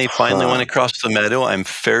 And when they finally went across the meadow, I'm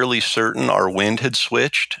fairly certain our wind had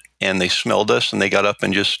switched, and they smelled us, and they got up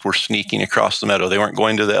and just were sneaking across the meadow. They weren't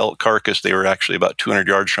going to the elk carcass. They were actually about 200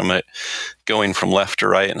 yards from it, going from left to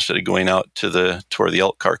right instead of going out to where the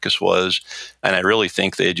elk carcass was. And I really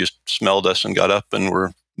think they had just smelled us and got up and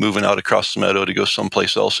were moving out across the meadow to go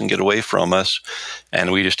someplace else and get away from us.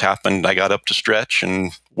 And we just happened, I got up to stretch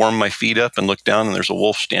and warm my feet up and looked down, and there's a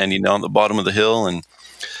wolf standing down at the bottom of the hill. And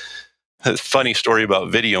a funny story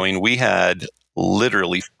about videoing, we had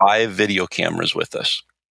literally 5 video cameras with us.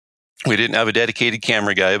 We didn't have a dedicated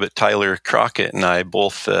camera guy, but Tyler Crockett and I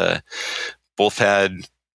both had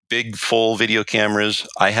big full video cameras.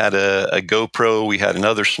 I had a GoPro. We had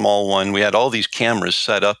another small one. We had all these cameras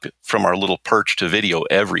set up from our little perch to video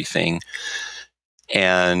everything.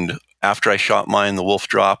 And after I shot mine, the wolf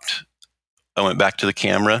dropped. I went back to the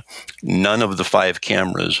camera. None of the 5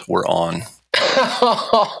 cameras were on.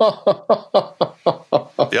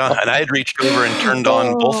 Yeah, and I had reached over and turned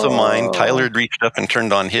on both of mine. Tyler had reached up and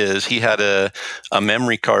turned on his. He had a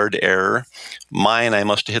memory card error. Mine, I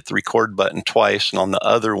must have hit the record button twice, and on the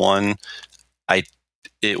other one,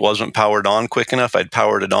 it wasn't powered on quick enough. I'd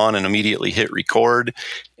powered it on and immediately hit record,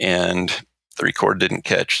 and the record didn't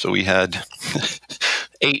catch. So we had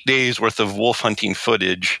 8 days worth of wolf hunting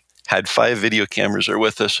footage, had 5 video cameras there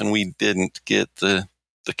with us, and we didn't get the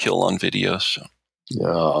kill on video. So.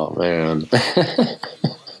 Oh, man.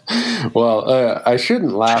 Well, I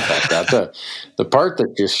shouldn't laugh at that. The part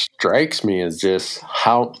that just strikes me is just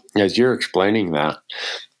how, as you're explaining that,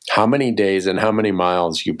 how many days and how many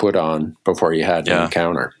miles you put on before you had an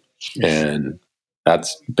encounter. And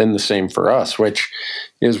that's been the same for us, which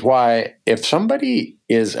is why if somebody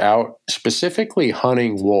is out specifically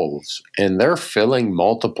hunting wolves and they're filling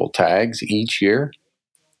multiple tags each year,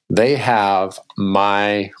 they have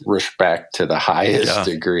my respect to the highest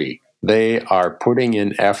degree. They are putting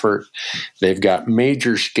in effort. They've got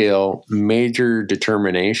major skill, major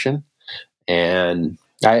determination. And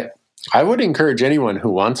I would encourage anyone who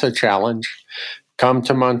wants a challenge, come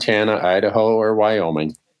to Montana, Idaho, or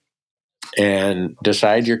Wyoming and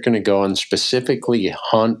decide you're going to go and specifically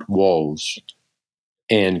hunt wolves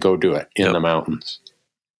and go do it in the mountains.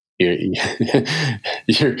 You're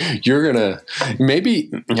gonna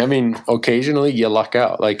maybe, I mean, occasionally you luck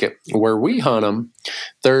out. Like where we hunt them,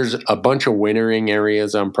 there's a bunch of wintering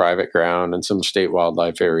areas on private ground and some state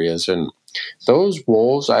wildlife areas, and those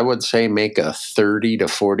wolves, I would say, make a 30 to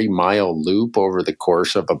 40 mile loop over the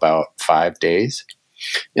course of about 5 days.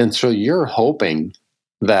 And so you're hoping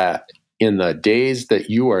that in the days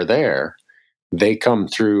that you are there, they come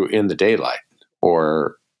through in the daylight,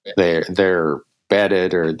 or they're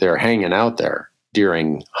bedded, or they're hanging out there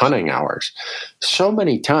during hunting hours. So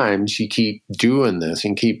many times you keep doing this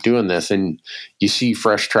and you see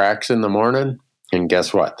fresh tracks in the morning, and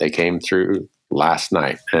guess what? They came through last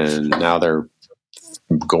night, and now they're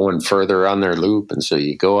going further on their loop. And so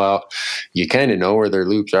you go out, you kind of know where their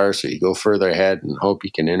loops are, so you go further ahead and hope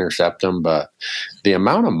you can intercept them. But the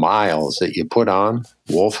amount of miles that you put on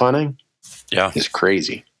wolf hunting is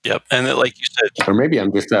crazy. Yep. And like you said, or maybe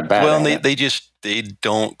I'm just that bad. Well, they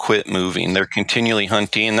don't quit moving. They're continually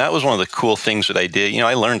hunting. And that was one of the cool things that I did.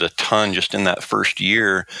 I learned a ton just in that first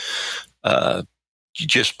year,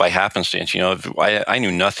 just by happenstance. I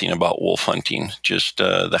knew nothing about wolf hunting, just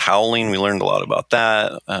the howling. We learned a lot about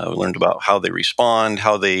that. We learned about how they respond,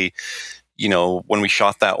 how they, when we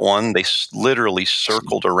shot that one, they literally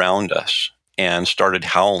circled around us and started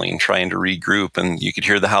howling, trying to regroup. And you could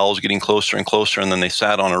hear the howls getting closer and closer. And then they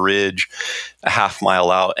sat on a ridge a half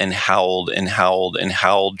mile out and howled and howled and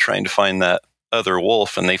howled, trying to find that other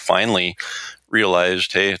wolf. And they finally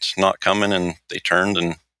realized, hey, it's not coming. And they turned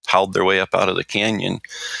and howled their way up out of the canyon.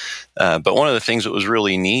 But one of the things that was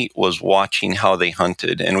really neat was watching how they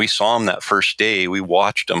hunted. And we saw them that first day. We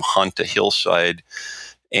watched them hunt a hillside,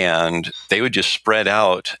 and they would just spread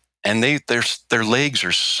out. And their legs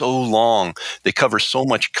are so long. They cover so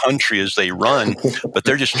much country as they run, but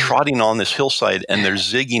they're just trotting on this hillside, and they're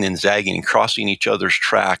zigging and zagging and crossing each other's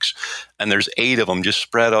tracks. And there's 8 of them just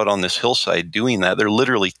spread out on this hillside doing that. They're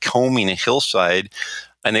literally combing a hillside,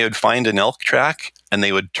 and they would find an elk track, and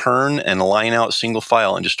they would turn and line out single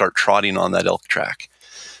file and just start trotting on that elk track.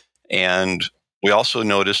 And we also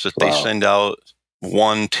noticed that they send out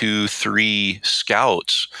 1, 2, 3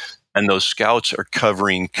 scouts. And those scouts are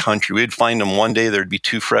covering country. We'd find them one day, there'd be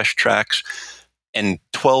 2 fresh tracks. And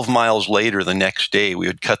 12 miles later, the next day, we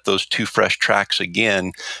would cut those 2 fresh tracks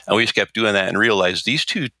again. And we just kept doing that and realized these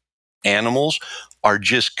 2 animals are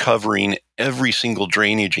just covering every single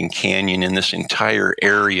drainage and canyon in this entire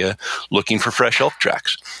area looking for fresh elk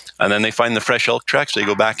tracks. And then they find the fresh elk tracks, they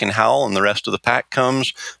go back and howl, and the rest of the pack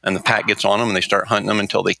comes, and the pack gets on them, and they start hunting them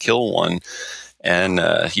until they kill one. And,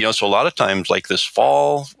 so a lot of times, like this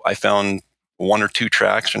fall, I found 1 or 2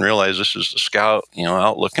 tracks and realized this is the scout,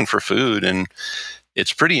 out looking for food. And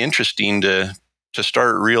it's pretty interesting to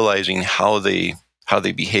start realizing how they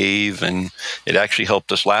behave. And it actually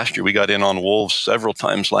helped us last year. We got in on wolves several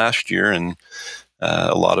times last year, and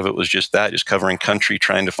a lot of it was just covering country,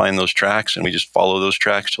 trying to find those tracks. And we just follow those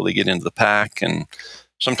tracks till they get into the pack. And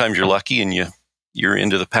sometimes you're lucky and you're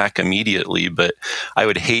into the pack immediately, but I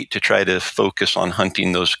would hate to try to focus on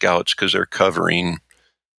hunting those scouts because they're covering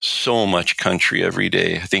so much country every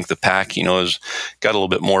day. I think the pack, has got a little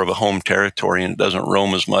bit more of a home territory, and it doesn't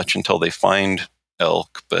roam as much until they find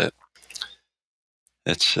elk, but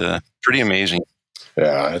it's pretty amazing.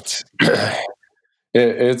 Yeah,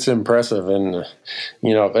 it's impressive. And,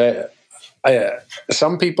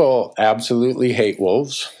 some people absolutely hate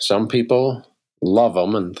wolves. Some people love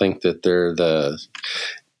them and think that they're the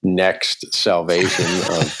next salvation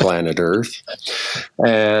of planet Earth.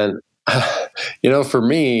 And, for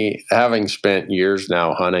me, having spent years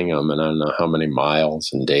now hunting them, and I don't know how many miles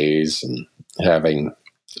and days, and having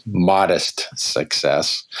modest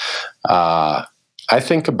success, I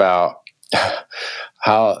think about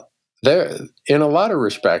how in a lot of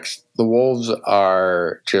respects, the wolves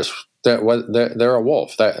are just, they're a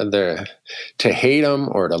wolf. They're, to hate them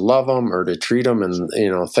or to love them or to treat them and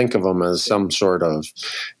think of them as some sort of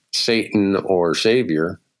Satan or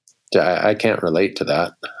savior, I can't relate to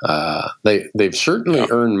that. They've certainly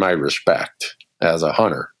earned my respect as a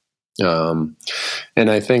hunter. And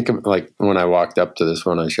I think, like, when I walked up to this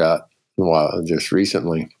one I shot just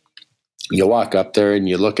recently, you walk up there and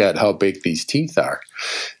you look at how big these teeth are,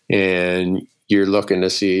 and you're looking to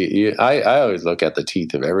see. I always look at the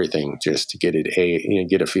teeth of everything just to get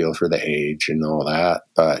get a feel for the age and all that.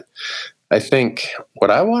 But I think what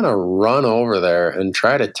I want to run over there and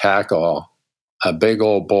try to tackle a big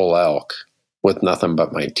old bull elk with nothing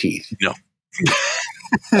but my teeth. No.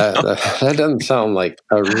 That doesn't sound like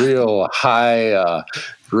a real high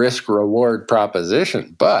risk reward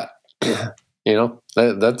proposition, but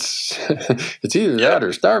that's it's either that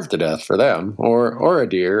or starve to death for them, or a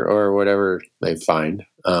deer or whatever they find.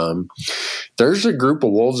 There's a group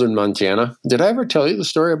of wolves in Montana. Did I ever tell you the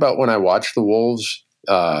story about when I watched the wolves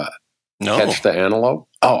catch the antelope?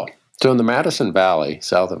 Oh, so in the Madison Valley,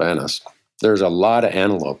 south of Ennis, there's a lot of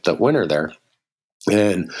antelope that winter there.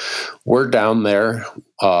 And we're down there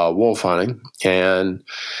wolf hunting, and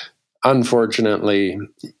unfortunately,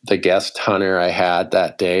 the guest hunter I had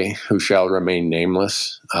that day, who shall remain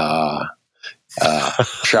nameless, shot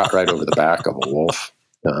right over the back of a wolf.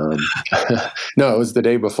 No, it was the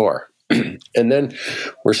day before. And then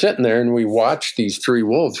we're sitting there and we watched these 3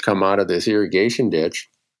 wolves come out of this irrigation ditch.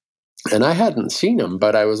 And I hadn't seen them,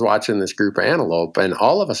 but I was watching this group of antelope, and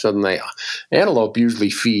all of a sudden antelope usually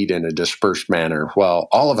feed in a dispersed manner. Well,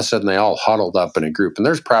 all of a sudden they all huddled up in a group, and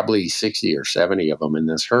there's probably 60 or 70 of them in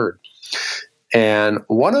this herd. And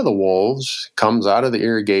one of the wolves comes out of the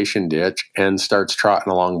irrigation ditch and starts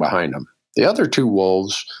trotting along behind them. The other 2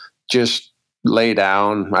 wolves just lay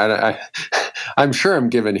down. I'm sure I'm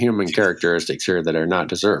giving human characteristics here that are not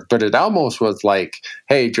deserved, but it almost was like,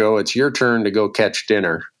 hey, Joe, it's your turn to go catch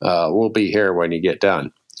dinner. We'll be here when you get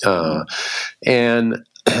done. And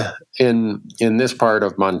in this part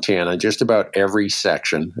of Montana, just about every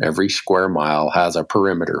section, every square mile has a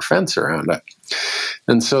perimeter fence around it.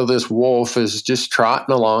 And so this wolf is just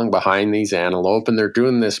trotting along behind these antelope, and they're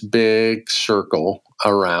doing this big circle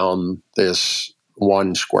around this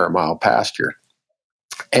 1 square mile pasture.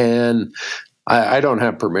 And I don't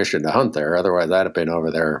have permission to hunt there. Otherwise, I'd have been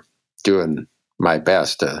over there doing my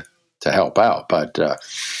best to help out. But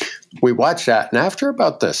we watched that. And after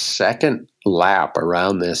about the second lap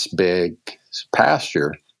around this big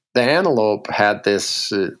pasture, the antelope had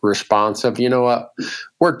this response of, you know what,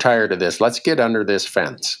 we're tired of this. Let's get under this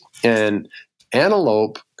fence. And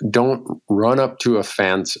antelope don't run up to a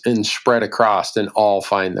fence and spread across and all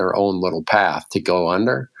find their own little path to go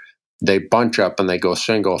under. They bunch up and they go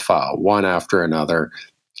single file, one after another.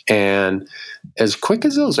 And as quick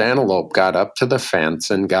as those antelope got up to the fence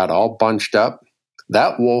and got all bunched up,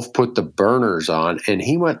 that wolf put the burners on and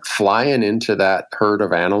he went flying into that herd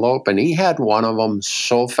of antelope, and he had one of them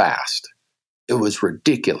so fast. It was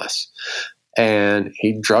ridiculous. And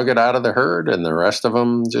he drug it out of the herd, and the rest of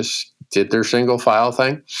them just did their single file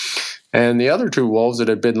thing. And the other 2 wolves that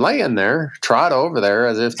had been laying there trot over there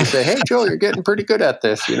as if to say, hey, Joe, you're getting pretty good at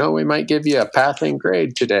this. We might give you a passing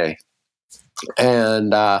grade today.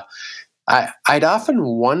 And I'd often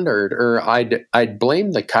wondered, or I'd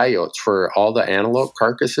blame the coyotes for all the antelope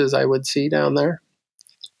carcasses I would see down there.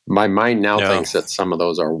 My mind now thinks that some of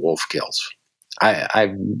those are wolf kills.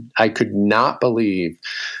 I could not believe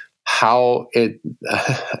how it,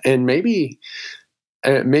 and maybe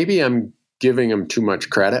I'm giving them too much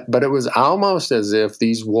credit, but it was almost as if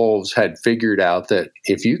these wolves had figured out that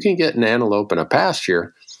if you can get an antelope in a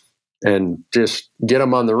pasture and just get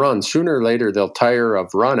them on the run, sooner or later they'll tire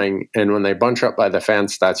of running, and when they bunch up by the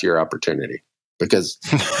fence, that's your opportunity. Because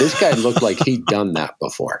this guy looked like he'd done that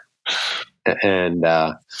before. And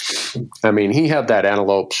he had that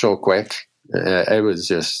antelope so quick. It was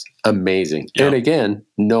just amazing. Yeah. And again,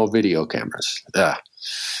 no video cameras. That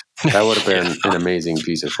would have been an amazing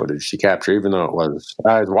piece of footage to capture, even though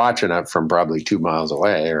I was watching it from probably 2 miles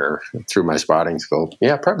away or through my spotting scope.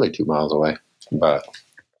 Yeah, probably 2 miles away. But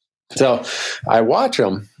so I watch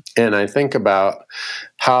them and I think about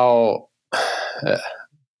how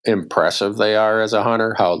impressive they are as a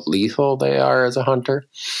hunter, how lethal they are as a hunter.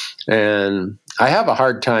 And I have a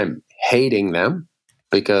hard time hating them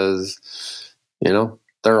because,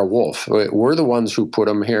 they're a wolf. We're the ones who put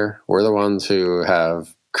them here. We're the ones who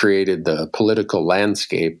have created the political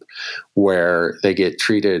landscape where they get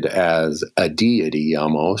treated as a deity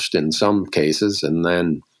almost in some cases, and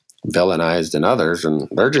then villainized in others, and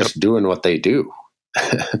they're just doing what they do.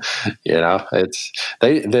 It's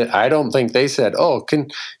I don't think they said, "Oh,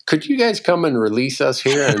 could you guys come and release us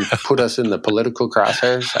here and put us in the political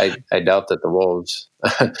crosshairs?" I doubt that the wolves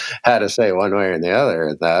had to say one way or the other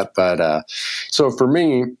at that. But so for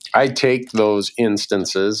me, I take those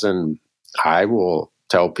instances and I will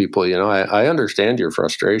tell people, I understand your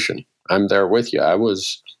frustration. I'm there with you. I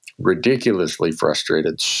was ridiculously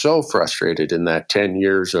frustrated, so frustrated in that 10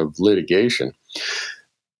 years of litigation.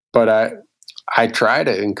 But I try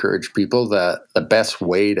to encourage people that the best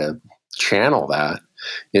way to channel that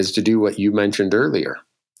is to do what you mentioned earlier.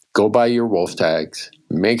 Go buy your wolf tags.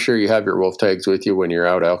 Make sure you have your wolf tags with you when you're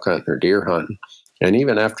out elk hunting or deer hunting. And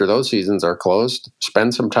even after those seasons are closed,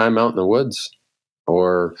 spend some time out in the woods.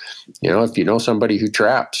 Or, if you know somebody who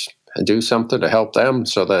traps, do something to help them,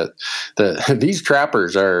 so that these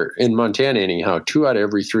trappers are in Montana anyhow. 2 out of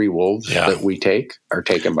every 3 wolves that we take are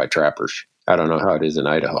taken by trappers. I don't know how it is in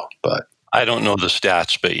Idaho, but I don't know the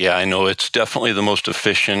stats, but yeah, I know it's definitely the most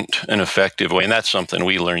efficient and effective way. And that's something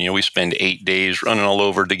we learn. We spend 8 days running all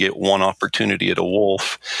over to get one opportunity at a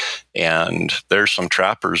wolf. And there's some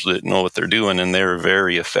trappers that know what they're doing, and they're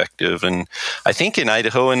very effective. And I think in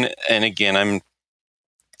Idaho, and again,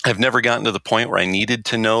 I've never gotten to the point where I needed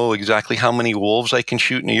to know exactly how many wolves I can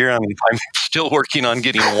shoot in a year. I'm still working on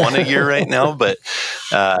getting 1 a year right now, but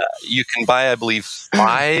you can buy, I believe,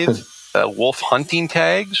 5 wolf hunting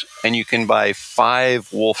tags, and you can buy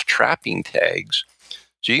 5 wolf trapping tags.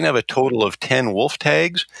 So you can have a total of 10 wolf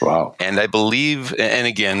tags. Wow. And I believe, and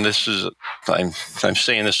again, I'm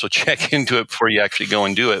saying this, so check into it before you actually go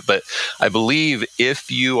and do it. But I believe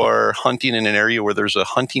if you are hunting in an area where there's a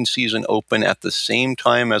hunting season open at the same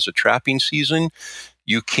time as a trapping season,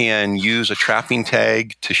 you can use a trapping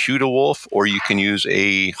tag to shoot a wolf, or you can use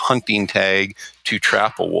a hunting tag to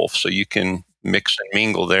trap a wolf. So you can mix and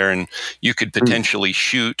mingle there, and you could potentially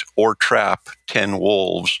shoot or trap 10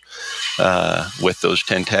 wolves with those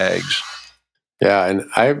 10 tags. Yeah, and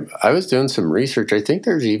I was doing some research. I think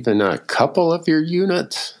there's even a couple of your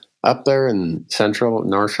units up there in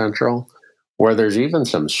North Central, where there's even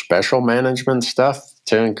some special management stuff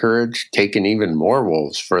to encourage taking even more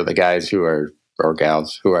wolves for the guys who are, or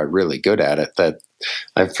gals who are really good at it. That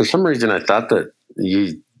for some reason I thought that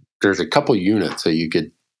there's a couple units that you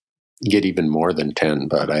could get even more than 10,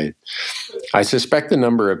 but I suspect the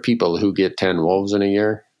number of people who get 10 wolves in a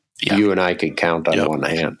year, you and I could count on one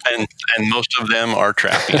hand. And most of them are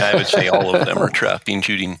trapping. I would say all of them are trapping,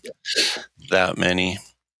 shooting that many.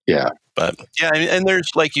 Yeah. But yeah, and there's,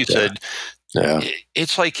 like you said,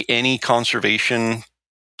 it's like any conservation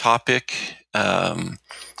topic.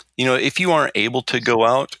 If you aren't able to go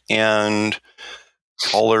out and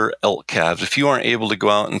collar elk calves, if you aren't able to go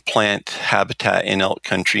out and plant habitat in elk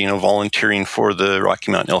country, volunteering for the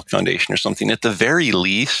Rocky Mountain Elk Foundation or something, at the very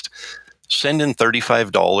least, send in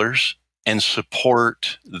 $35 and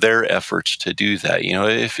support their efforts to do that.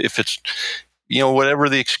 If it's, whatever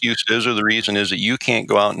the excuse is or the reason is that you can't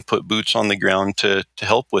go out and put boots on the ground to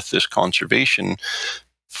help with this conservation,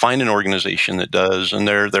 find an organization that does. And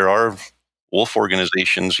there are wolf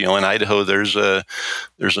organizations. In Idaho, there's an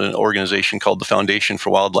organization called the Foundation for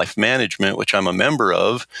Wildlife Management, which I'm a member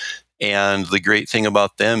of. And the great thing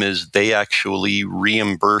about them is they actually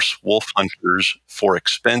reimburse wolf hunters for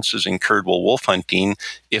expenses incurred while wolf hunting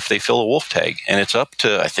if they fill a wolf tag. And it's up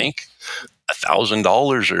to, I think,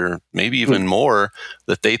 $1,000 or maybe even more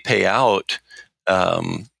that they pay out.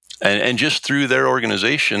 And just through their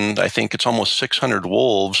organization, I think it's almost 600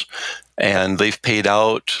 wolves, and they've paid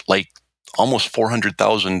out like almost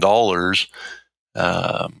 $400,000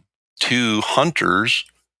 to hunters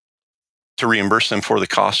to reimburse them for the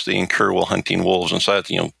costs they incur while hunting wolves. And so,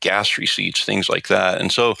 gas receipts, things like that.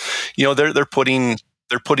 And so, they're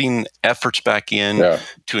putting efforts back in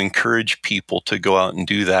to encourage people to go out and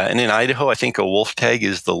do that. And in Idaho, I think a wolf tag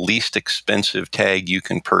is the least expensive tag you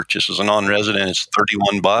can purchase. As a non-resident, it's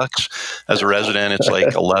 $31. As a resident, it's like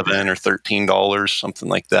 $11 or $13, something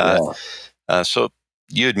like that. So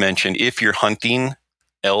you had mentioned if you're hunting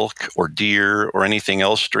elk or deer or anything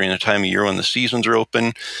else during a time of year when the seasons are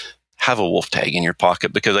open, have a wolf tag in your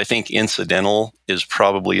pocket, because I think incidental is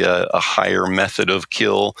probably a higher method of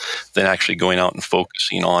kill than actually going out and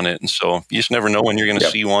focusing on it. And so you just never know when you're going to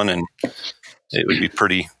see one, and it would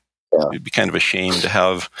be it'd be kind of a shame to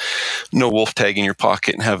have no wolf tag in your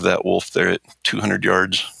pocket and have that wolf there at 200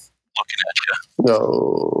 yards looking at you.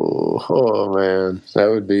 No. Oh man, that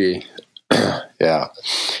would be, yeah.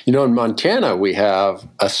 In Montana, we have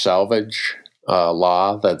a salvage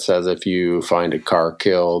law that says if you find a car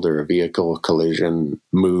killed or a vehicle collision,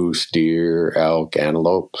 moose, deer, elk,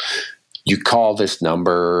 antelope, you call this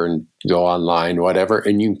number and go online, whatever,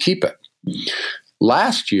 and you can keep it.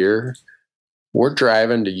 Last year, we're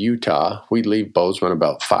driving to Utah. We leave Bozeman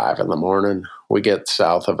about 5 a.m. We get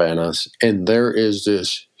south of Ennis, and there is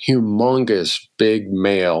this humongous big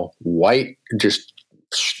male, white, just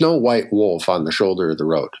snow white wolf on the shoulder of the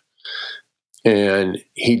road. And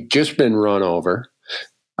he'd just been run over.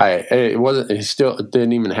 He still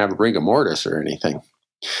didn't even have rigor mortis or anything.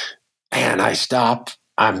 And I stop.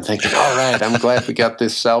 I'm thinking, all right, I'm glad we got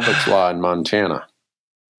this salvage law in Montana.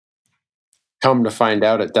 Come to find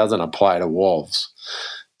out, it doesn't apply to wolves.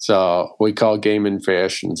 So we call Game and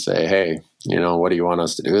Fish and say, hey, what do you want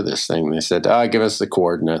us to do with this thing? They said, give us the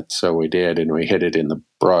coordinates. So we did, and we hid it in the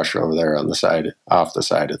brush over there on the side, off the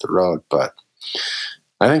side of the road. But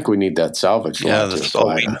I think we need that salvage law. Yeah, that's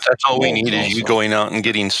all we need is you going out and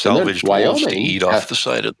getting salvaged wolves to eat off the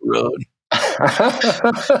side of the road.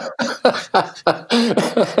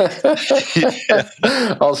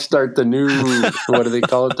 I'll start the new, what do they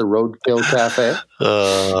call it? The Roadkill Cafe.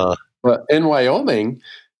 But in Wyoming,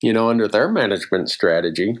 under their management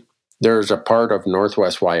strategy, there's a part of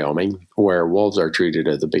Northwest Wyoming where wolves are treated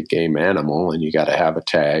as a big game animal, and you got to have a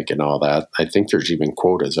tag and all that. I think there's even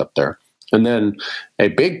quotas up there. And then a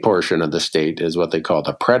big portion of the state is what they call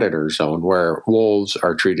the predator zone, where wolves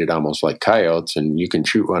are treated almost like coyotes, and you can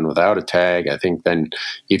shoot one without a tag. I think then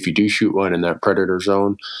if you do shoot one in that predator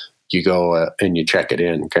zone, you go and you check it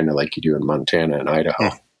in, kind of like you do in Montana and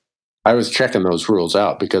Idaho. I was checking those rules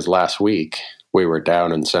out because last week we were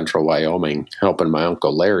down in central Wyoming helping my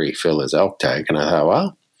Uncle Larry fill his elk tag. And I thought,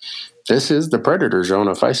 well, this is the predator zone.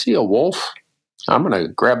 If I see a wolf, I'm going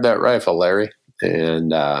to grab that rifle, Larry.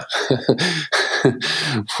 And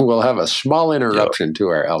we'll have a small interruption to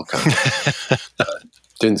our elk hunt.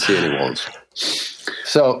 Didn't see any wolves.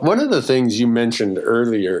 So one of the things you mentioned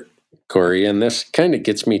earlier, Corey, and this kind of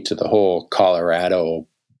gets me to the whole Colorado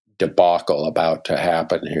debacle about to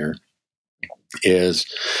happen here, is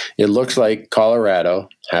it looks like Colorado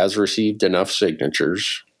has received enough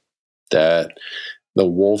signatures that the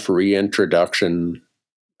wolf reintroduction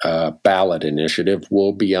ballot initiative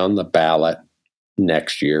will be on the ballot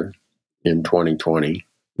next year in 2020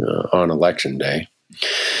 on election day.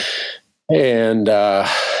 And I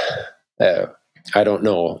don't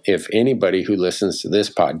know if anybody who listens to this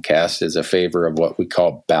podcast is a favor of what we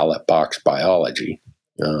call ballot box biology.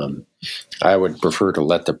 I would prefer to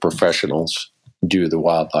let the professionals do the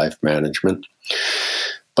wildlife management.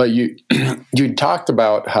 But you talked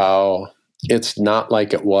about how it's not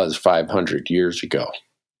like it was 500 years ago,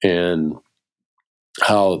 and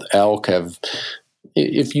how elk have,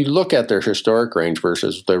 if you look at their historic range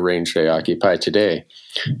versus the range they occupy today,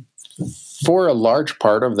 for a large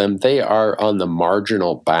part of them, they are on the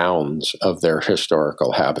marginal bounds of their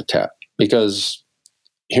historical habitat because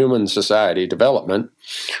human society development,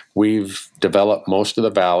 we've developed most of the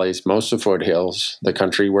valleys, most of the foothills, the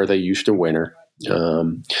country where they used to winter.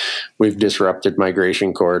 We've disrupted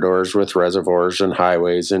migration corridors with reservoirs and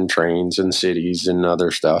highways and trains and cities and other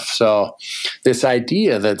stuff. So this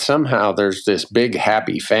idea that somehow there's this big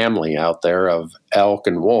happy family out there of elk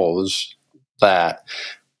and wolves that,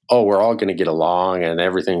 we're all going to get along and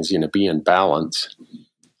everything's going to be in balance,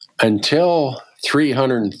 until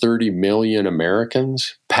 330 million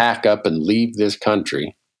Americans pack up and leave this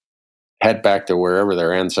country, head back to wherever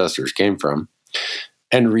their ancestors came from,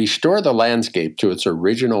 and restore the landscape to its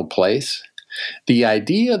original place. The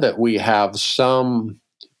idea that we have some,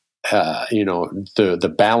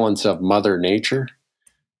 the balance of Mother Nature,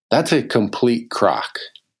 that's a complete crock.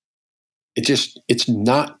 It's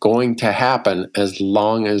not going to happen as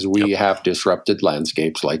long as we have disrupted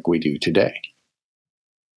landscapes like we do today.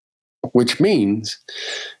 Which means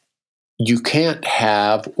you can't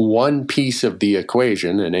have one piece of the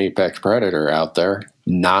equation, an apex predator out there,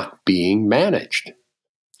 not being managed.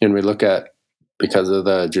 And we look at, because of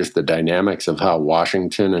the dynamics of how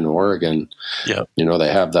Washington and Oregon, they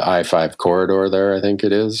have the I-5 corridor there, I think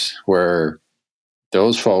it is, where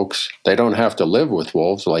those folks, they don't have to live with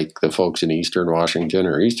wolves like the folks in Eastern Washington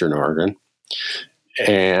or Eastern Oregon.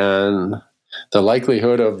 And the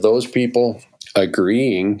likelihood of those people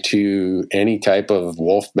agreeing to any type of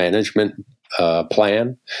wolf management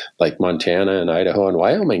plan like Montana and Idaho and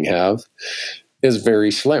Wyoming have is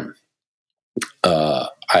very slim.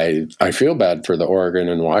 I feel bad for the Oregon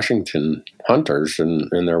and Washington hunters and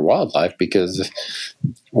their wildlife, because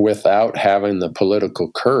without having the political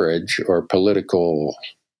courage or political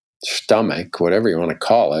stomach, whatever you want to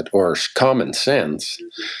call it, or common sense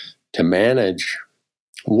to manage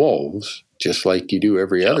wolves, just like you do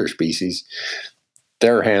every other species,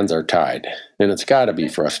 their hands are tied, and it's got to be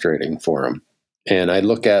frustrating for them. And I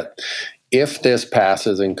look at, if this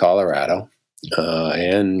passes in Colorado,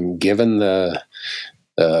 and given the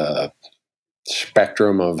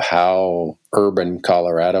spectrum of how urban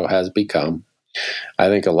Colorado has become, I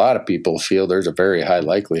think a lot of people feel there's a very high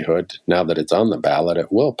likelihood, now that it's on the ballot,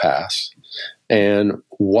 it will pass. And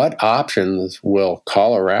what options will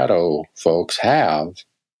Colorado folks have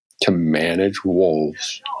to manage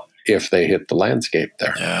wolves if they hit the landscape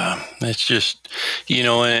there. Yeah, it's just,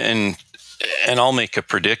 and I'll make a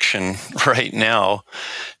prediction right now.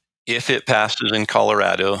 If it passes in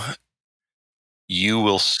Colorado, you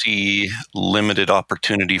will see limited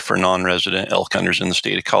opportunity for non-resident elk hunters in the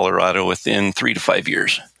state of Colorado within 3 to 5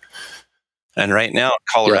 years. And right now,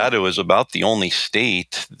 Colorado is about the only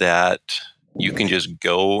state that you can just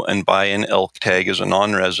go and buy an elk tag as a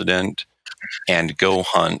non-resident and go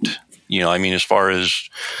hunt. As far as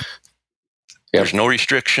there's no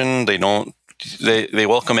restriction, they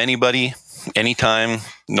welcome anybody, anytime,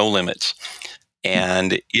 no limits.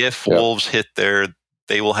 And if wolves hit there,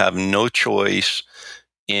 they will have no choice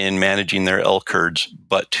in managing their elk herds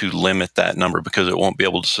but to limit that number, because it won't be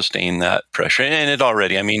able to sustain that pressure. And it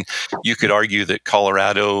already, you could argue that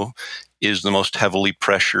Colorado is the most heavily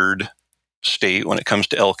pressured state when it comes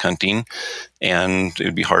to elk hunting, and it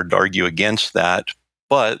would be hard to argue against that.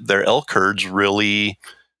 But their elk herds really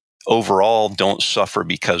overall don't suffer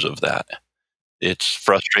because of that. It's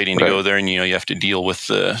frustrating to go there, and you have to deal with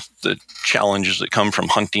the challenges that come from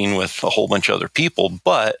hunting with a whole bunch of other people,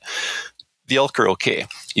 but the elk are okay.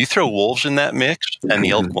 You throw wolves in that mix and the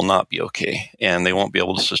elk will not be okay, and they won't be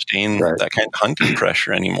able to sustain that kind of hunting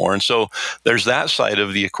pressure anymore. And so there's that side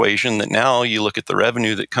of the equation, that now you look at the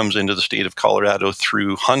revenue that comes into the state of Colorado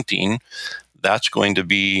through hunting, that's going to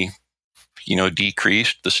be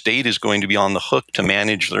decreased. The state is going to be on the hook to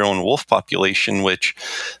manage their own wolf population, which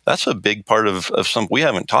that's a big part of some we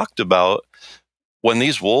haven't talked about. When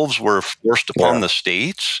these wolves were forced upon the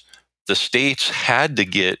states had to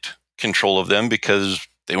get control of them because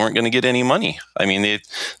they weren't going to get any money.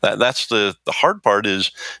 That's the hard part,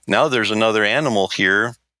 is now there's another animal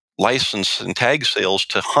here. License and tag sales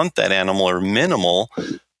to hunt that animal are minimal,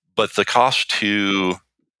 but the cost to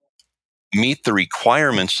meet the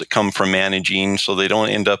requirements that come from managing so they don't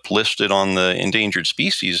end up listed on the Endangered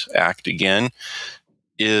Species Act again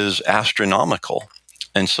is astronomical.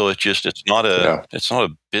 And so it's not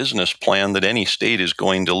a business plan that any state is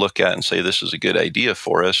going to look at and say, this is a good idea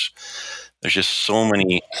for us. There's just so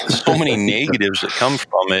many negatives that come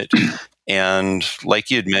from it. And like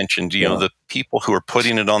you had mentioned, the people who are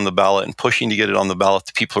putting it on the ballot and pushing to get it on the ballot,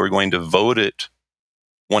 the people who are going to vote it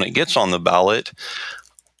when it gets on the ballot,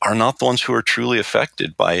 are not the ones who are truly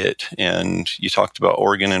affected by it. And you talked about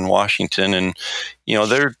Oregon and Washington, and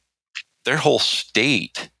their whole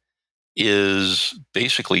state is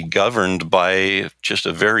basically governed by just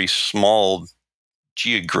a very small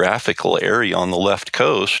geographical area on the left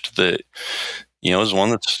coast that is one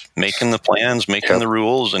that's making the plans, making the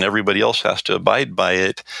rules, and everybody else has to abide by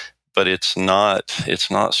it. But it's not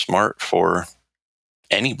smart for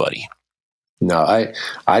anybody. No,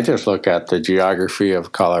 I just look at the geography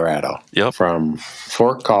of Colorado, from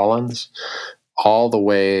Fort Collins all the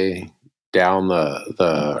way down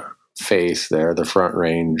the face there, the Front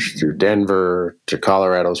Range, through Denver to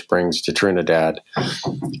Colorado Springs to Trinidad.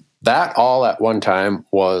 That all at one time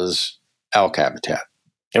was elk habitat.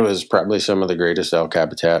 It was probably some of the greatest elk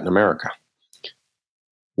habitat in America.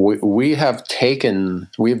 We've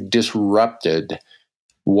disrupted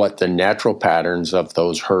what the natural patterns of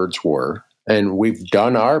those herds were. And we've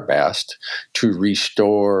done our best to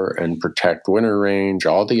restore and protect winter range,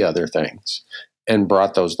 all the other things, and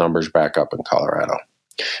brought those numbers back up in Colorado.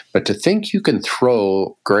 But to think you can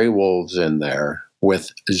throw gray wolves in there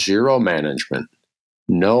with zero management,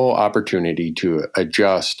 no opportunity to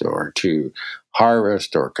adjust or to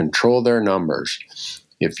harvest or control their numbers,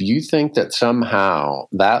 if you think that somehow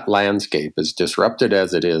that landscape is disrupted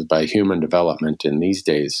as it is by human development in these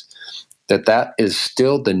days, that is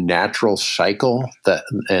still the natural cycle,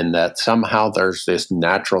 and that somehow there's this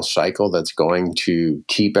natural cycle that's going to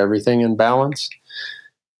keep everything in balance,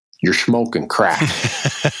 you're smoking crack.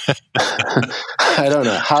 I don't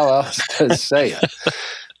know how else to say it.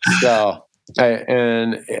 So,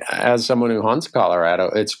 and as someone who hunts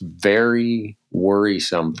Colorado, it's very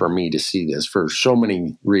worrisome for me to see this for so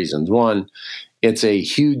many reasons. One, it's a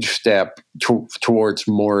huge step towards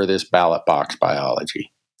more of this ballot box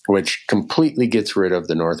biology, which completely gets rid of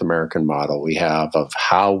the North American model we have of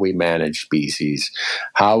how we manage species,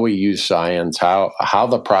 how we use science, how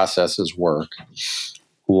the processes work.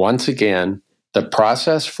 Once again, the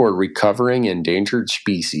process for recovering endangered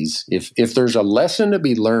species, if there's a lesson to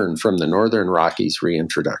be learned from the Northern Rockies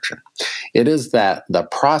reintroduction, it is that the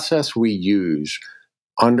process we use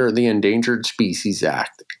under the Endangered Species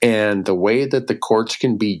Act and the way that the courts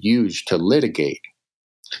can be used to litigate,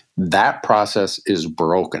 that process is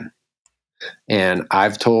broken. And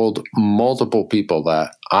I've told multiple people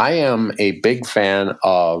that I am a big fan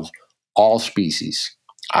of all species.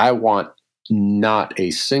 I want not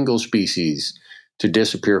a single species to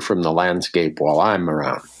disappear from the landscape while I'm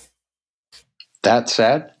around. That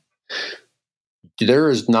said, there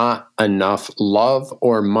is not enough love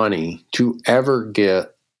or money to ever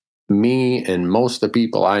get me and most of the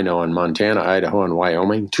people I know in Montana, Idaho, and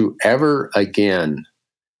Wyoming to ever again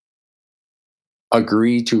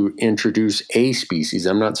agree to introduce a species,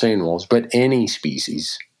 I'm not saying wolves, but any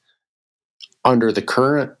species, under the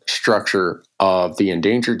current structure of the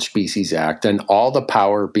Endangered Species Act, and all the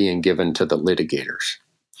power being given to the litigators.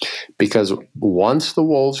 Because once the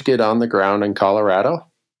wolves get on the ground in Colorado,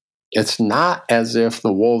 it's not as if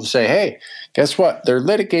the wolves say, hey, guess what? They're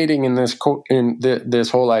litigating this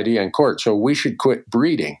whole idea in court, so we should quit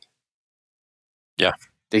breeding. Yeah.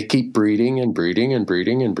 They keep breeding and breeding and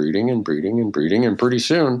breeding and breeding and breeding and breeding. And pretty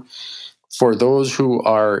soon, for those who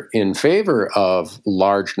are in favor of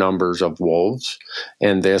large numbers of wolves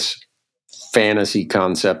and this fantasy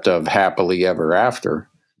concept of happily ever after,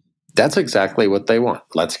 that's exactly what they want.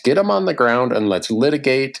 Let's get them on the ground and let's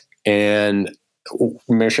litigate, and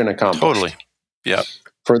mission accomplished. Totally. Yeah.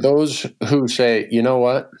 For those who say, you know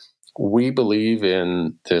what, we believe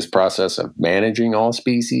in this process of managing all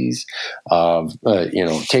species, of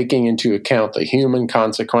taking into account the human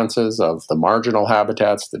consequences of the marginal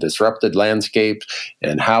habitats, the disrupted landscapes,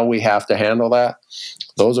 and how we have to handle that.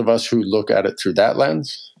 Those of us who look at it through that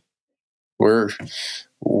lens,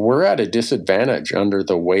 we're at a disadvantage under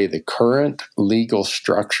the way the current legal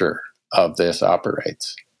structure of this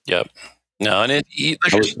operates. Yep. No, and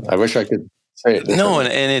I wish I could say it. No, and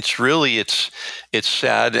it's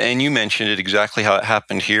sad. And you mentioned it exactly how it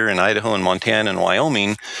happened here in Idaho and Montana and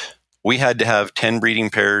Wyoming. We had to have 10 breeding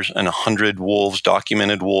pairs and 100 wolves,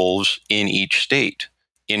 documented wolves in each state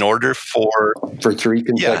in order for 3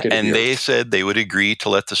 consecutive and years. They said they would agree to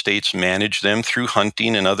let the states manage them through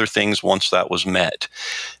hunting and other things once that was met.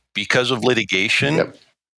 Because of litigation, Yep.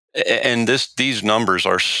 And these numbers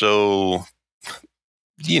are so,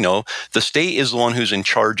 the state is the one who's in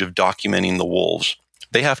charge of documenting the wolves.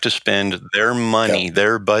 They have to spend their money,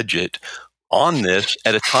 their budget on this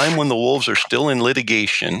at a time when the wolves are still in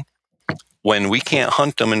litigation, when we can't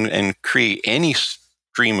hunt them and create any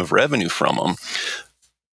stream of revenue from them.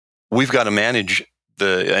 We've got to manage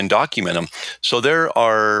and document them. So there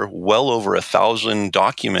are well over 1,000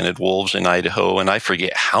 documented wolves in Idaho, and I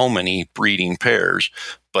forget how many breeding pairs,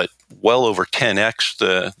 but well over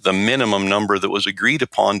 10x the minimum number that was agreed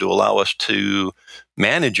upon to allow us to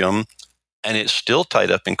manage them. And it's still tied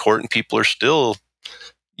up in court, and people are still,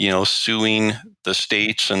 suing the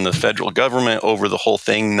states and the federal government over the whole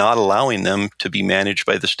thing, not allowing them to be managed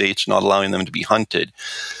by the states, not allowing them to be hunted.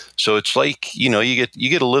 So it's like, you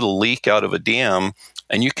get a little leak out of a dam,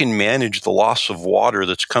 and you can manage the loss of water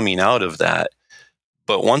that's coming out of that.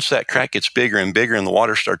 But once that crack gets bigger and bigger and the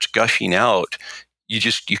water starts gushing out, you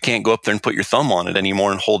can't go up there and put your thumb on it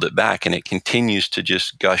anymore and hold it back, and it continues to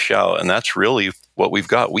just gush out. And that's really what we've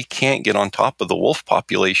got. We can't get on top of the wolf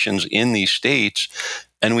populations in these states,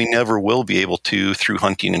 and we never will be able to through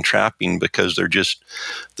hunting and trapping, because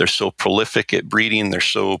they're so prolific at breeding. They're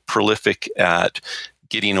so prolific at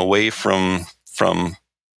getting away from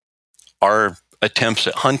our attempts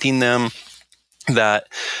at hunting them, that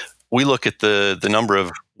we look at the number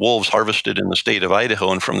of wolves harvested in the state of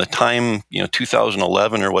Idaho, and from the time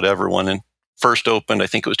 2011 or whatever, when it first opened, I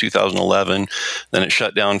think it was 2011, then it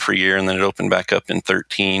shut down for a year, and then it opened back up in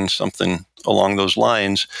 13, something along those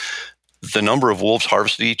lines. The number of wolves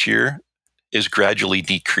harvested each year is gradually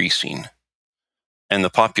decreasing, and the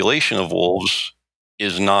population of wolves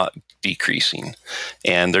is not decreasing,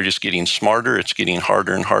 and they're just getting smarter. It's getting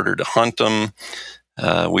harder and harder to hunt them.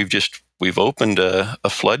 We've opened a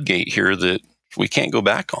floodgate here that we can't go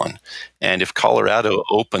back on. And if Colorado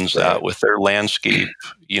opens that with their landscape,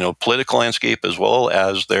 political landscape, as well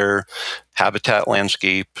as their habitat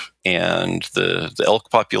landscape and the elk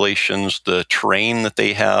populations, the terrain that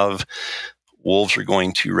they have, wolves are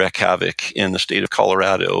going to wreak havoc in the state of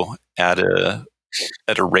Colorado at a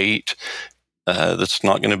rate that's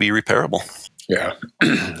not going to be repairable. Yeah.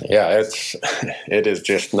 Yeah, it is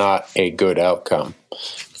just not a good outcome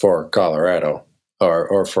for Colorado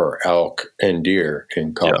or for elk and deer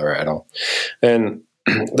in Colorado. Yeah. And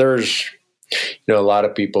there's, a lot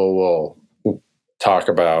of people will talk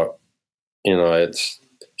about,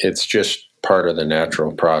 it's just part of the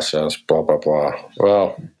natural process, blah, blah, blah.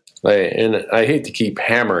 Well, I hate to keep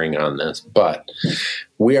hammering on this, but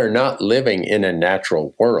we are not living in a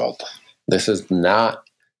natural world. This is not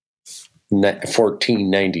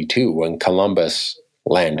 1492 when Columbus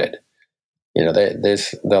landed.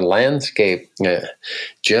 The landscape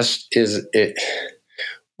just is it.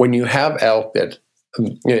 When you have elk,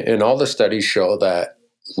 and all the studies show that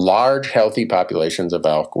large, healthy populations of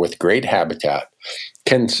elk with great habitat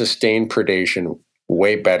can sustain predation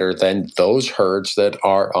way better than those herds that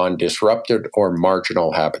are on disrupted or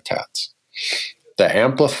marginal habitats. The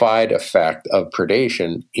amplified effect of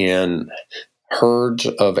predation in herds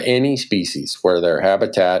of any species where their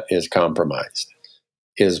habitat is compromised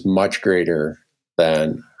is much greater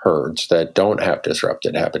than herds that don't have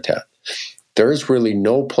disrupted habitat. There's really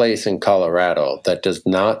no place in Colorado that does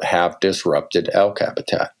not have disrupted elk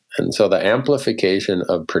habitat. And so the amplification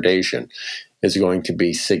of predation is going to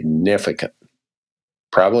be significant,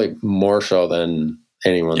 probably more so than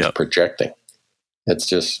anyone's projecting. It's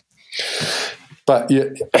just, but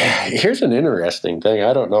here's an interesting thing.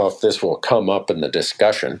 I don't know if this will come up in the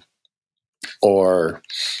discussion or,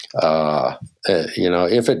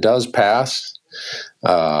 if it does pass,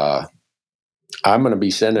 I'm going to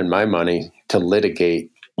be sending my money to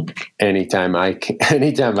litigate anytime I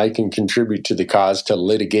can contribute to the cause to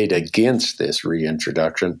litigate against this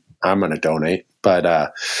reintroduction. I'm going to donate.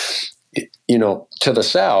 But, to the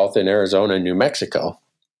south in Arizona and New Mexico,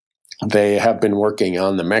 they have been working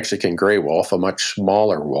on the Mexican gray wolf, a much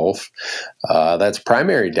smaller wolf. That's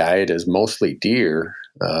primary diet is mostly deer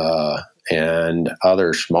and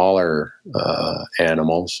other smaller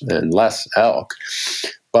animals and less elk.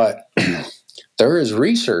 But there is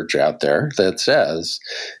research out there that says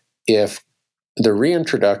if the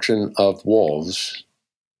reintroduction of wolves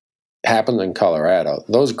happens in Colorado,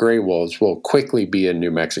 those gray wolves will quickly be in New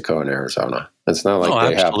Mexico and Arizona. It's not like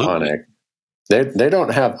they have Onyx. They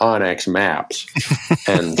don't have Onyx maps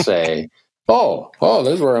and say, oh,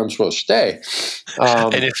 this is where I'm supposed to stay.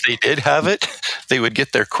 And if they did have it, they would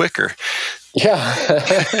get there quicker.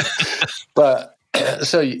 Yeah. But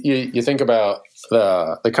so you think about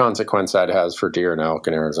the consequence that has for deer and elk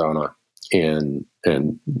in Arizona and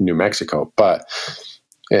New Mexico. But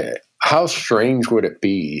how strange would it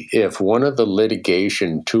be if one of the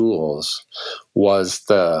litigation tools was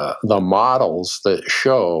the models that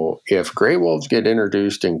show if gray wolves get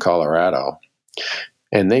introduced in Colorado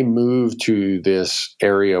and they move to this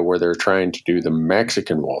area where they're trying to do the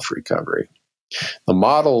Mexican wolf recovery, the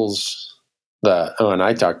models and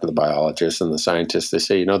I talked to the biologists and the scientists, they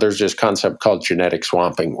say, there's this concept called genetic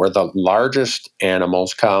swamping, where the largest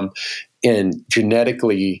animals come and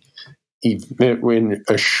genetically, in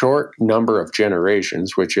a short number of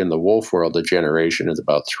generations, which in the wolf world, a generation is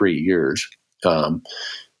about 3 years, the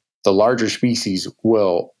larger species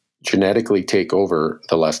will genetically take over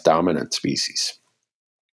the less dominant species.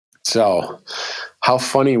 So how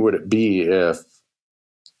funny would it be if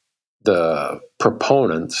the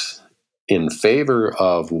proponents in favor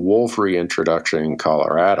of wolf reintroduction in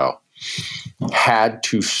Colorado had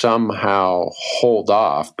to somehow hold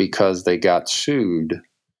off because they got sued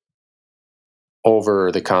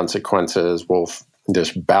over the consequences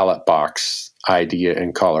this ballot box idea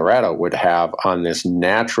in Colorado would have on this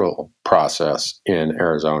natural process in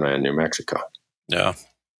Arizona and New Mexico. Yeah.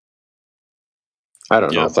 I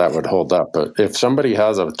don't know if that would hold up, but if somebody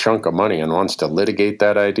has a chunk of money and wants to litigate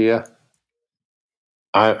that idea,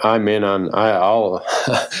 I'm in on.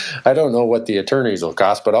 I don't know what the attorneys will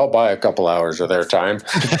cost, but I'll buy a couple hours of their time.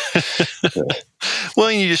 Well,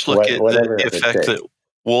 and you just look at the effect that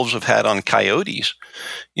wolves have had on coyotes.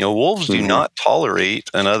 Wolves do not tolerate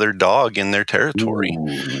another dog in their territory.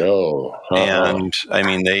 No. And I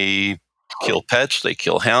mean, they kill pets, they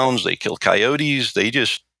kill hounds, they kill coyotes.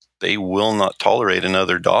 They will not tolerate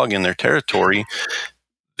another dog in their territory.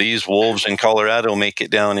 These wolves in Colorado make it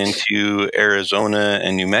down into Arizona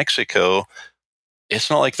and New Mexico. It's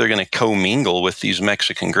not like they're going to commingle with these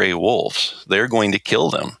Mexican gray wolves. They're going to kill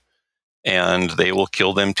them, and they will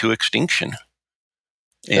kill them to extinction.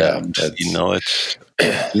 And, it's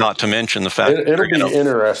not to mention the fact it'll be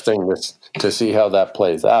interesting to see how that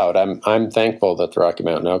plays out. I'm thankful that the Rocky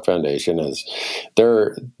Mountain Elk Foundation is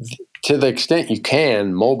there. To the extent you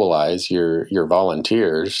can mobilize your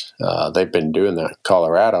volunteers, they've been doing that in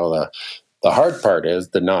Colorado. The hard part is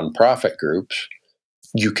the nonprofit groups.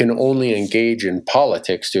 You can only engage in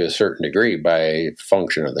politics to a certain degree by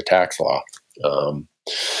function of the tax law.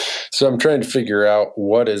 So I'm trying to figure out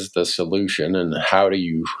what is the solution and how do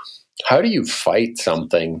you fight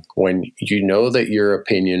something when you know that your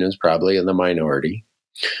opinion is probably in the minority.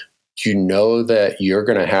 You know that you're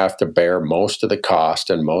going to have to bear most of the cost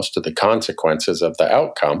and most of the consequences of the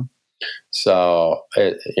outcome. So,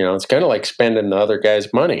 it's kind of like spending the other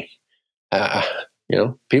guy's money.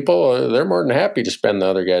 People, they're more than happy to spend the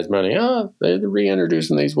other guy's money. They're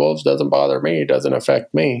reintroducing these wolves doesn't bother me. It doesn't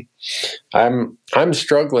affect me. I'm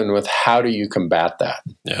struggling with how do you combat that?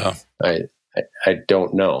 Yeah. I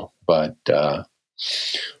don't know, but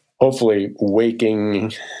hopefully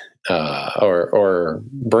waking or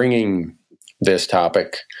bringing this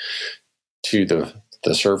topic to the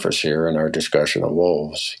surface here in our discussion of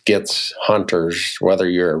wolves gets hunters, whether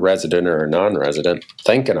you're a resident or a non-resident,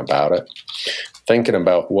 thinking about it, thinking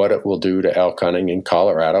about what it will do to elk hunting in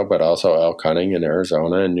Colorado, but also elk hunting in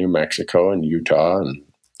Arizona and New Mexico and Utah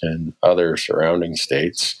and other surrounding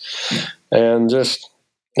states. And just,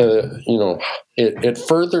 it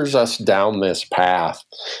furthers us down this path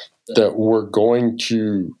that we're going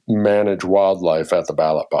to manage wildlife at the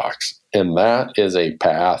ballot box. And that is a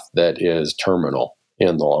path that is terminal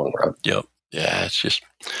in the long run. Yep. Yeah, it's just,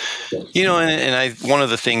 and one of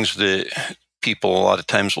the things that people a lot of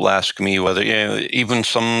times will ask me, whether, even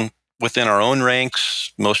some within our own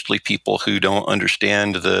ranks, mostly people who don't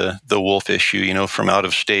understand the wolf issue, from out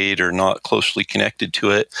of state or not closely connected to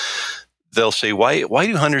it, they'll say, why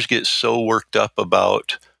do hunters get so worked up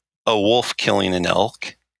about a wolf killing an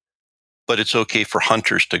elk, but it's okay for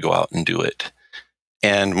hunters to go out and do it?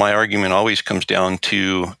 And my argument always comes down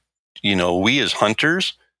to, we as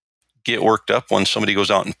hunters get worked up when somebody goes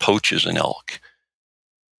out and poaches an elk,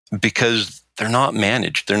 because they're not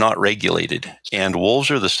managed, they're not regulated. And wolves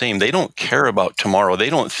are the same. They don't care about tomorrow. They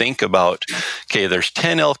don't think about, okay, there's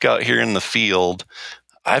 10 elk out here in the field.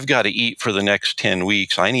 I've got to eat for the next 10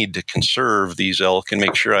 weeks. I need to conserve these elk and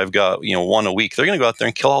make sure I've got, one a week. They're going to go out there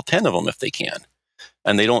and kill all 10 of them if they can.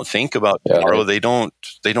 And they don't think about tomorrow. They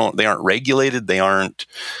aren't regulated. They aren't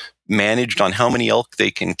managed on how many elk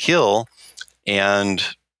they can kill. And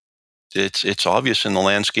it's obvious in the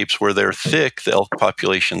landscapes where they're thick, the elk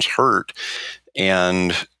population's hurt.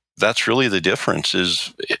 And that's really the difference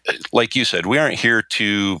is, like you said, we aren't here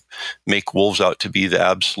to make wolves out to be the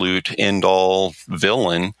absolute end-all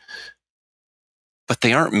villain, but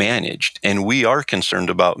they aren't managed. And we are concerned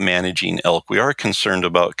about managing elk. We are concerned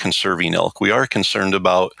about conserving elk. We are concerned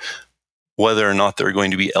about whether or not there are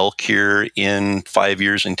going to be elk here in 5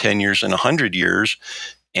 years, in 10 years, in 100 years,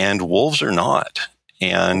 and wolves are not.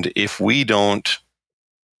 And if we don't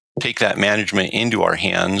take that management into our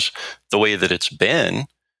hands the way that it's been,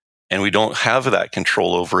 and we don't have that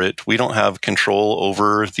control over it, we don't have control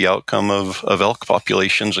over the outcome of elk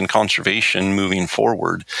populations and conservation moving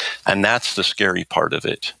forward. And that's the scary part of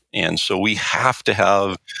it. And so we have to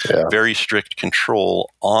have very strict control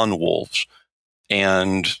on wolves.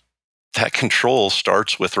 And that control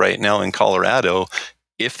starts with, right now in Colorado,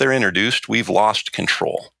 if they're introduced, we've lost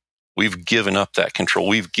control. We've given up that control.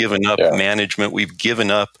 We've given up management. We've given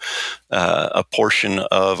up a portion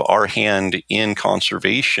of our hand in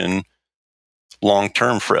conservation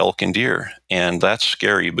long-term for elk and deer. And that's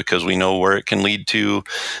scary because we know where it can lead to.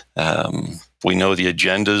 We know the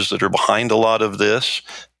agendas that are behind a lot of this,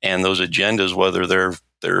 and those agendas, whether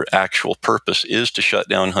their actual purpose is to shut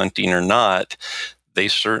down hunting or not, they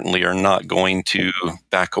certainly are not going to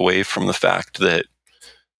back away from the fact that,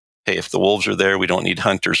 hey, if the wolves are there, we don't need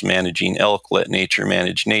hunters managing elk. Let nature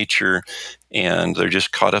manage nature. And they're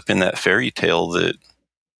just caught up in that fairy tale that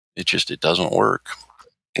it doesn't work.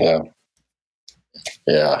 Yeah.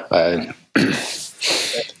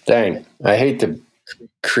 Dang, I hate to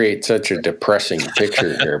create such a depressing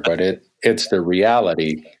picture here, but it's the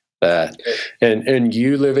reality that, and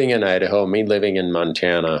you living in Idaho, me living in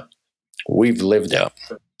Montana, we've lived it.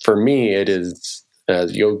 For me, it is,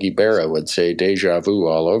 as Yogi Berra would say, deja vu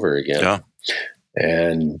all over again. Yeah.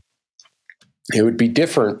 And it would be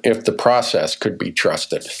different if the process could be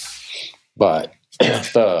trusted. But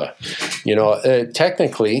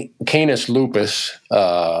technically, Canis lupus,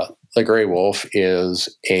 the gray wolf,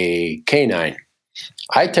 is a canine.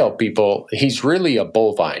 I tell people he's really a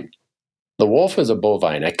bovine. The wolf is a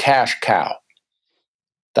bovine, a cash cow.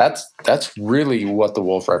 That's really what the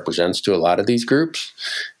wolf represents to a lot of these groups.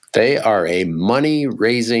 They are a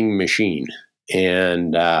money-raising machine,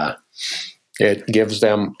 and it gives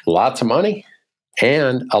them lots of money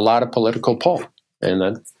and a lot of political pull.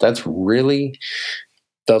 And that's really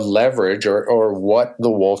the leverage or what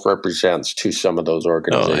the wolf represents to some of those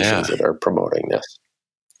organizations that are promoting this.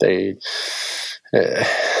 I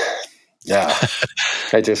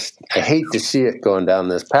hate to see it going down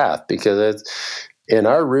this path because it's in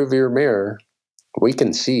our rearview mirror. We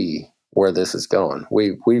can see where this is going.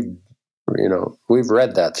 We've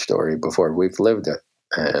read that story before. We've lived it,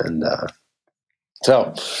 and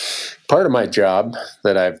so part of my job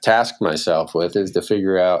that I've tasked myself with is to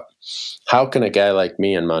figure out how can a guy like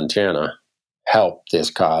me in Montana help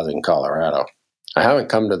this cause in Colorado. I haven't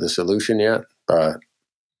come to the solution yet, but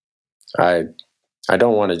I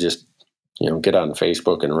don't want to just get on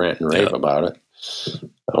Facebook and rant and rave about it.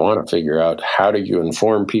 I want to figure out, how do you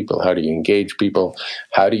inform people? How do you engage people?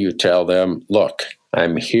 How do you tell them, look,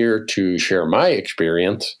 I'm here to share my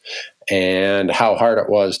experience and how hard it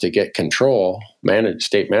was to get control,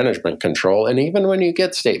 state management control. And even when you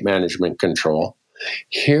get state management control,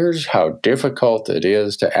 here's how difficult it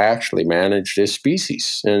is to actually manage this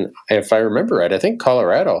species. And if I remember right, I think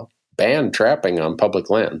Colorado banned trapping on public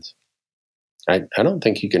lands. I don't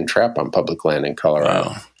think you can trap on public land in Colorado.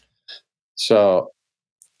 Wow. So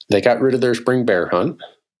they got rid of their spring bear hunt.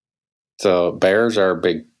 So bears are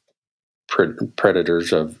big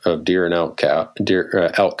predators of deer and elk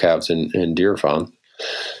calves and deer fawn.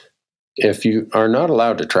 If you are not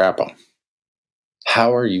allowed to trap them,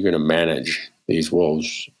 how are you going to manage these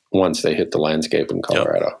wolves once they hit the landscape in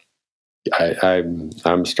Colorado? Yep.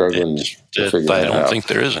 I'm struggling to figure that out. I don't think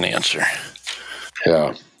there is an answer.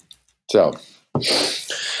 Yeah. So, is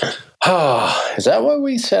that what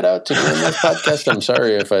we set out to do in this podcast? I'm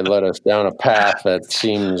sorry if I led us down a path that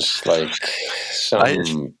seems like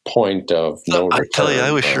some point of no return. I tell you,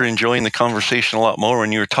 I was sure enjoying the conversation a lot more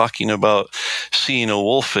when you were talking about seeing a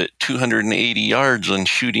wolf at 280 yards and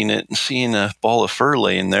shooting it and seeing a ball of fur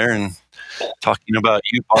laying there, and talking about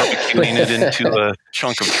you barbecuing it into a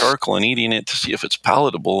chunk of charcoal and eating it to see if it's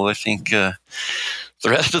palatable. I think the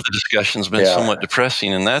rest of the discussion's been somewhat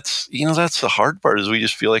depressing, and that's the hard part, is we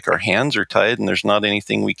just feel like our hands are tied and there's not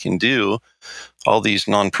anything we can do. All these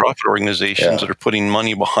nonprofit organizations that are putting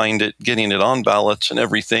money behind it, getting it on ballots and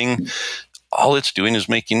everything, all it's doing is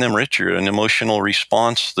making them richer, an emotional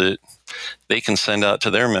response that they can send out to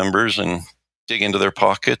their members and dig into their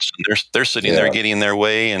pockets. And they're sitting there getting their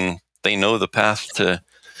way, and they know the path to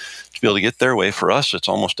be able to get their way. For us, it's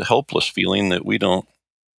almost a helpless feeling that we don't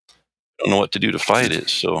know what to do to fight it.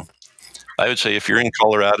 So I would say, if you're in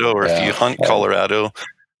Colorado, or if you hunt Colorado,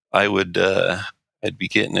 I'd be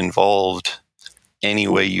getting involved any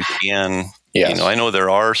way you can. Yes. I know there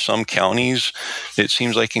are some counties, it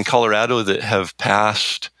seems like, in Colorado that have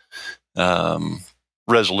passed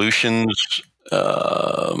resolutions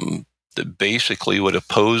that basically would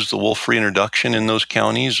oppose the wolf reintroduction in those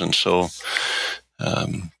counties. And so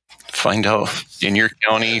find out in your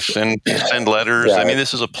county, send letters. Yeah. I mean,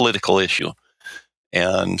 this is a political issue.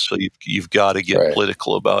 And so you've got to get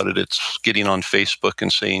political about it. It's getting on Facebook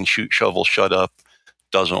and saying, shoot, shovel, shut up,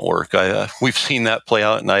 doesn't work. We've seen that play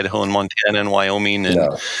out in Idaho and Montana and Wyoming. And,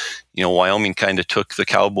 Wyoming kind of took the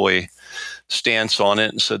cowboy stance on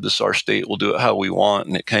it and said, this is our state, we'll do it how we want.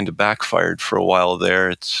 And it kind of backfired for a while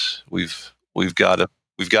there. We've got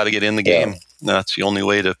to get in the game. That's the only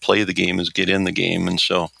way to play the game, is get in the game. And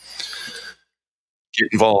so get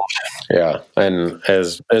involved. Yeah. And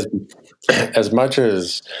as much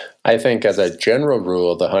as I think, as a general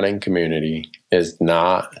rule, the hunting community is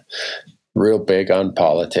not real big on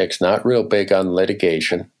politics, not real big on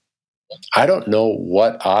litigation, I don't know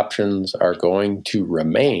what options are going to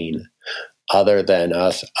remain other than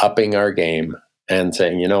us upping our game and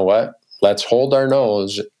saying, you know what, let's hold our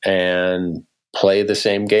nose and play the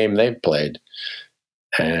same game they've played.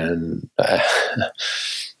 And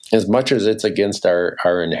as much as it's against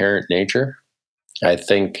our inherent nature, I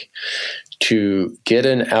think to get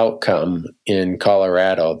an outcome in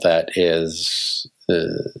Colorado that is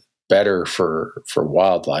better for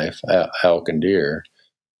wildlife, elk and deer,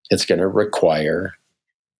 it's going to require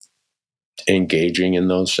engaging in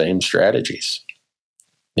those same strategies.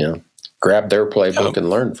 Grab their playbook and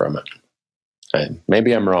learn from it.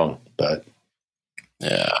 Maybe I'm wrong, but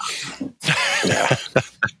yeah.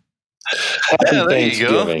 There you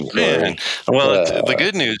go, man. Well, the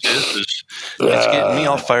good news is it's getting me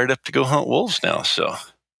all fired up to go hunt wolves now. So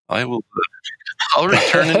I'll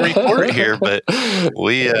return and report here. But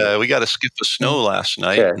we got a skiff of snow last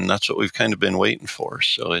night, and that's what we've kind of been waiting for.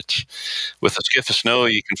 So it's, with a skiff of snow,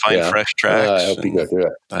 you can find fresh tracks. I hope you go through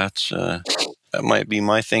it. That might be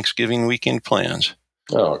my Thanksgiving weekend plans.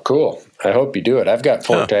 Oh, cool! I hope you do it. I've got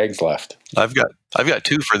 4 tags left. I've got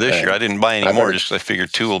 2 for this year. I didn't buy any more, just because I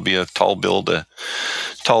figured 2 will be a tall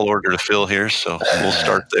order to fill here. So we'll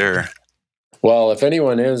start there. Well, if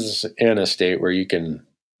anyone is in a state where you can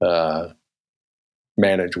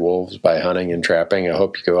manage wolves by hunting and trapping, I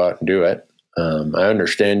hope you go out and do it. I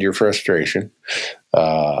understand your frustration,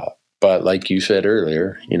 but like you said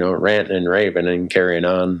earlier, ranting and raving and carrying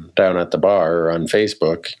on down at the bar or on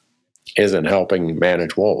Facebook isn't helping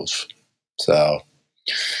manage wolves. So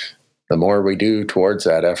the more we do towards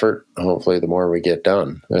that effort, hopefully the more we get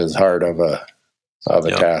done, as hard of a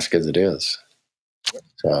task as it is.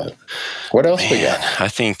 So what else we got? I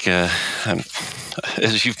think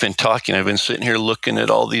as you've been talking, I've been sitting here looking at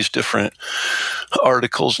all these different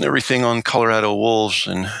articles and everything on Colorado wolves,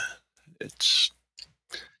 and It's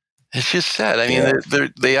just sad. I mean,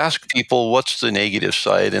 they ask people, what's the negative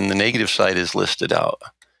side? And the negative side is listed out.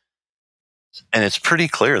 And it's pretty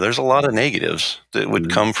clear. There's a lot of negatives that would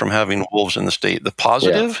come from having wolves in the state. The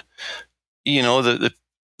positive, the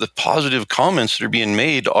positive comments that are being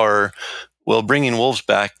made are, well, bringing wolves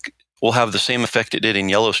back will have the same effect it did in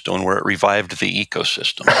Yellowstone, where it revived the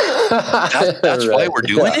ecosystem. That's right. Why we're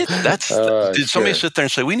doing it? Did somebody sit there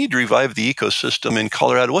and say, we need to revive the ecosystem in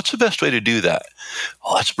Colorado? What's the best way to do that?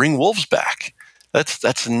 Oh, let's bring wolves back. That's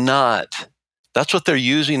what they're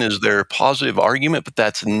using as their positive argument, but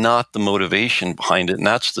that's not the motivation behind it. And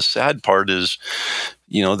that's the sad part is,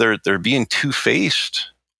 they're being two-faced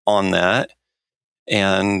on that.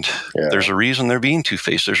 And there's a reason they're being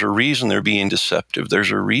two-faced. There's a reason they're being deceptive.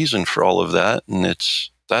 There's a reason for all of that. And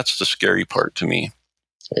that's the scary part to me.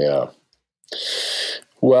 Yeah.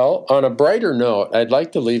 Well, on a brighter note, I'd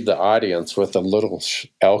like to leave the audience with a little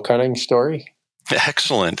elk hunting story.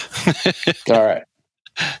 Excellent. All right.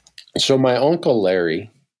 So my Uncle Larry,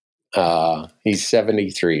 he's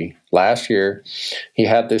 73. Last year, he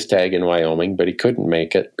had this tag in Wyoming, but he couldn't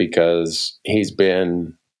make it because he's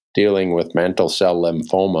been dealing with mantle cell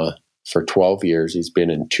lymphoma for 12 years. He's been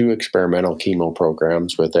in 2 experimental chemo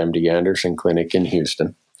programs with MD Anderson Clinic in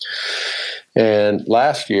Houston. And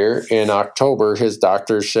last year in October, his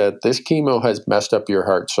doctor said, this chemo has messed up your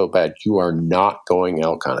heart so bad, you are not going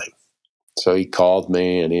elk hunting. So he called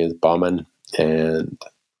me and he was bumming. And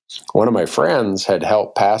one of my friends had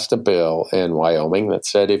helped pass a bill in Wyoming that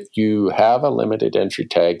said if you have a limited entry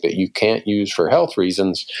tag that you can't use for health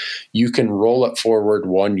reasons, you can roll it forward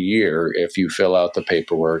 1 year if you fill out the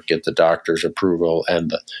paperwork, get the doctor's approval,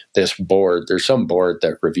 and this board, there's some board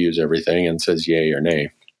that reviews everything and says yay or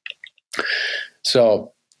nay.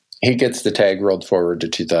 So he gets the tag rolled forward to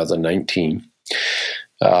 2019.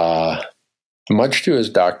 Much to his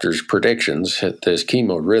doctor's predictions, this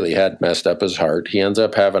chemo really had messed up his heart. He ends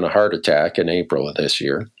up having a heart attack in April of this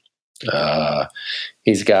year.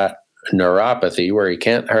 He's got neuropathy where he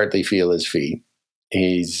can't hardly feel his feet.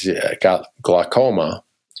 He's got glaucoma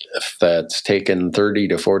that's taken 30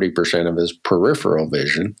 to 40% of his peripheral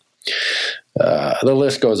vision. The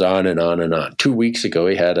list goes on and on and on. 2 weeks ago,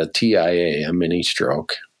 he had a TIA, a mini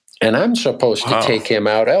stroke. And I'm supposed to take him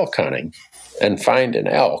out elk hunting and find an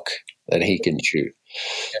elk that he can shoot.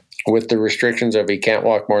 With the restrictions of he can't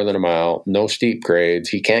walk more than a mile, no steep grades,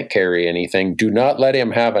 he can't carry anything. Do not let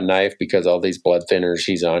him have a knife because all these blood thinners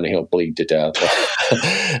he's on, he'll bleed to death.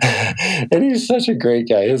 And he's such a great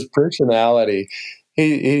guy. His personality,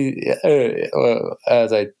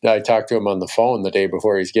 as I talked to him on the phone the day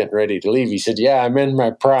before he's getting ready to leave, he said, yeah, I'm in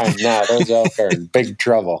my prime now. Those elk are in big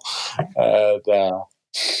trouble.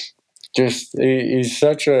 He's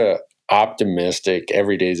such a optimistic,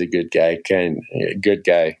 every day's a good day kind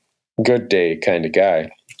of guy.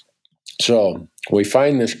 So we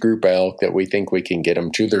find this group of elk that we think we can get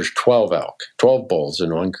them to. There's 12 elk, 12 bulls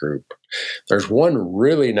in one group. There's one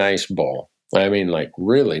really nice bull. I mean, like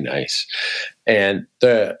really nice. And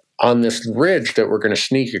on this ridge that we're going to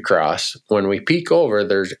sneak across, when we peek over,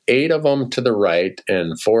 there's 8 of them to the right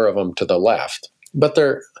and 4 of them to the left. But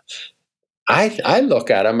I look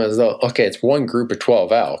at them as though, okay, it's one group of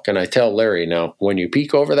 12 elk. And I tell Larry, now, when you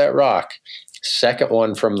peek over that rock, second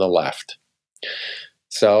one from the left.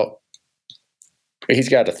 So he's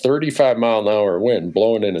got a 35-mile-an-hour wind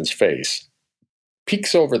blowing in his face.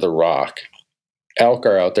 Peeks over the rock. Elk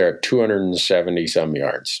are out there at 270-some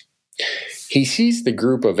yards. He sees the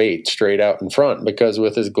group of 8 straight out in front because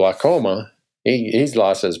with his glaucoma, he's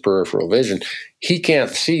lost his peripheral vision. He can't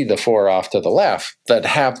see the 4 off to the left that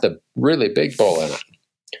have the really big bull in it.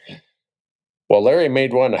 Well, Larry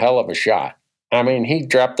made one hell of a shot. I mean, he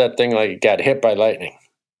dropped that thing like it got hit by lightning.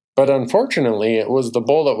 But unfortunately, it was the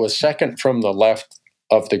bull that was second from the left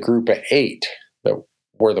of the group of 8 that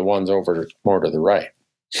were the ones over more to the right,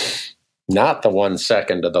 not the one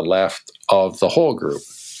second to the left of the whole group.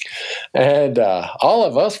 And all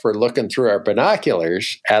of us were looking through our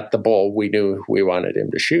binoculars at the bull we knew we wanted him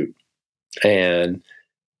to shoot. And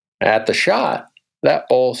at the shot, that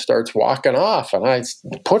bull starts walking off, and I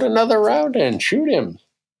put another round in, shoot him.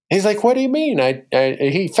 He's like, what do you mean?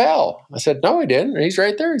 He fell. I said, no, he didn't. He's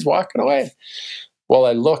right there. He's walking away. Well,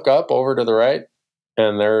 I look up over to the right,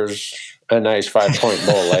 and there's a nice 5-point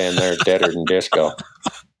bull laying there deader than disco.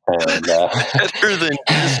 And, better than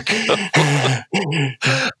disco.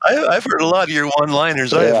 I've heard a lot of your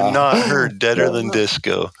one-liners. I have not heard deader than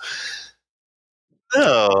disco.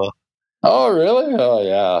 No. Oh, really? Oh,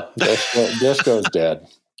 yeah. Disco's dead.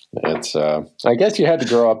 It's. I guess you had to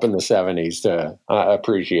grow up in the 70s to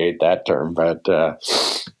appreciate that term. But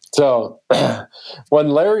So when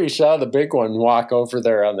Larry saw the big one walk over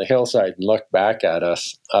there on the hillside and look back at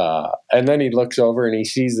us, and then he looks over and he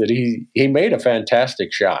sees that he made a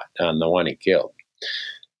fantastic shot on the one he killed.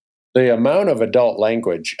 The amount of adult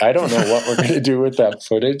language, I don't know what we're going to do with that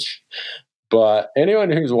footage, but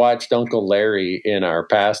anyone who's watched Uncle Larry in our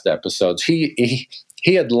past episodes, he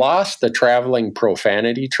had lost the traveling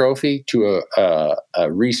profanity trophy to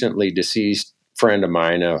a recently deceased friend of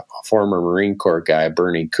mine, a former Marine Corps guy,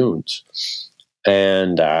 Bernie Coons.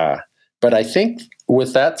 And but I think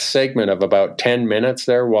with that segment of about 10 minutes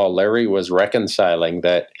there, while Larry was reconciling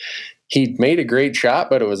that he'd made a great shot,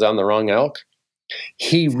 but it was on the wrong elk,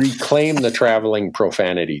 he reclaimed the traveling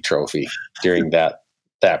profanity trophy during that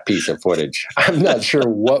piece of footage. I'm not sure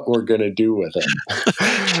what we're going to do with it.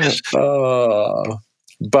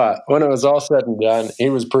 But when it was all said and done,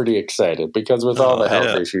 he was pretty excited because with all the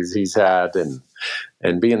health issues he's had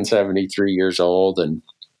and being 73 years old, and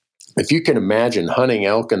if you can imagine hunting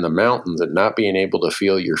elk in the mountains and not being able to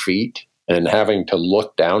feel your feet and having to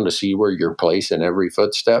look down to see where you're placed in every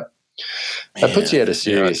footstep, that puts you at a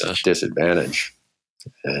serious disadvantage.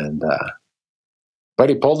 And but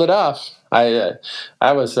he pulled it off. I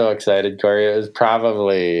was so excited, Corey. It was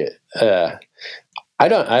probably I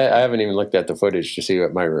haven't even looked at the footage to see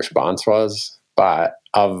what my response was, but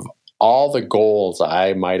of all the goals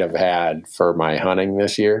I might have had for my hunting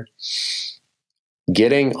this year,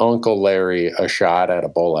 getting Uncle Larry a shot at a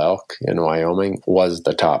bull elk in Wyoming was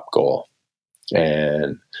the top goal.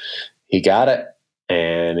 And he got it,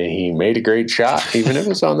 and he made a great shot. Even if it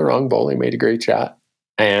was on the wrong bull, he made a great shot.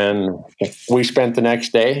 And we spent the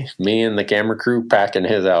next day, me and the camera crew, packing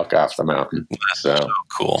his elk off the mountain. So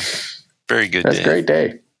cool. Very good That's a great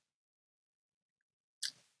day.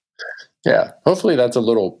 Yeah. Hopefully that's a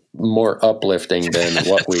little more uplifting than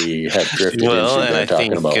what we had drifted into and I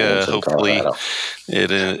talking think about hopefully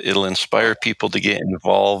it'll inspire people to get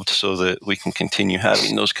involved so that we can continue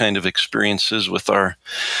having those kind of experiences with our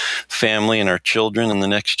family and our children and the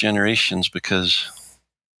next generations, because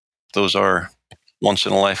those are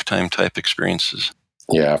once-in-a-lifetime type experiences.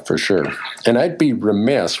 Yeah, for sure. And I'd be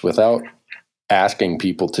remiss without asking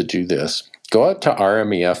people to do this. Go out to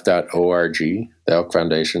rmef.org, the Elk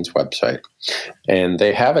Foundation's website, and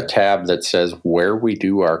they have a tab that says where we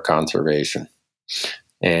do our conservation.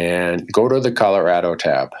 And go to the Colorado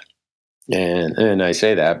tab. And I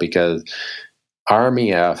say that because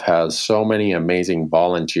RMEF has so many amazing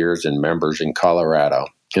volunteers and members in Colorado.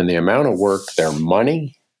 And the amount of work, their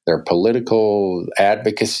money, their political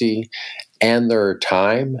advocacy, and their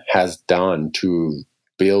time has done to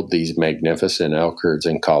build these magnificent elk herds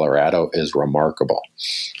in Colorado is remarkable.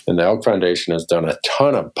 And the Elk Foundation has done a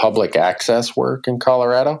ton of public access work in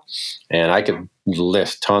Colorado, and I could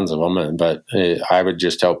list tons of them, but I would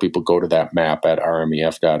just tell people go to that map at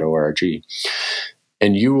rmef.org,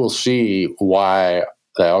 and you will see why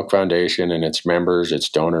the Elk Foundation and its members, its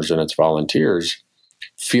donors, and its volunteers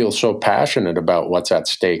feel so passionate about what's at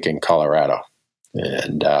stake in Colorado.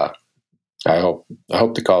 And I hope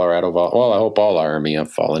the Colorado, I hope all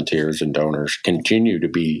RMEF volunteers and donors continue to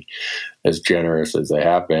be as generous as they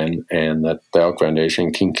have been, and that the Elk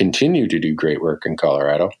Foundation can continue to do great work in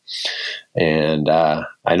Colorado. And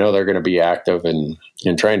I know they're going to be active in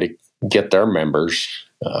trying to get their members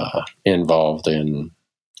involved in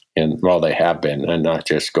well, they have been, and not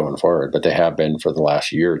just going forward, but they have been for the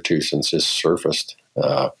last year or two since this surfaced.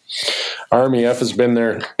 RMEF has been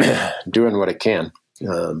there doing what it can.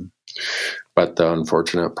 But the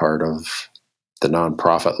unfortunate part of the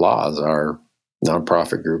nonprofit laws are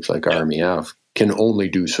nonprofit groups like RMEF can only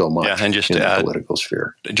do so much and just in to the add, political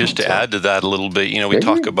sphere. Just to add to that a little bit, we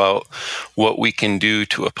talk about what we can do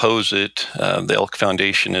to oppose it. The Elk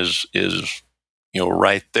Foundation is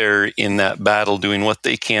right there in that battle, doing what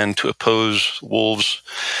they can to oppose wolves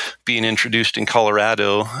being introduced in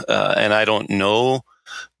Colorado. And I don't know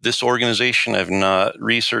this organization. I've not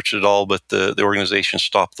researched it all, but the organization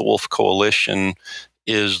Stop the Wolf Coalition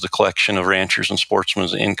is the collection of ranchers and sportsmen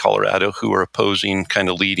in Colorado who are opposing, kind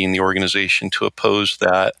of leading the organization to oppose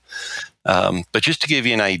that. But just to give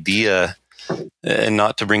you an idea, and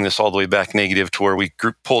not to bring this all the way back negative to where we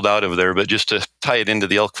pulled out of there, but just to tie it into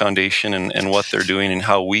the Elk Foundation and what they're doing and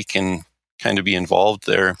how we can kind of be involved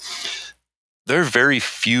there. There are very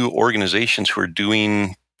few organizations who are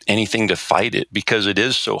doing anything to fight it, because it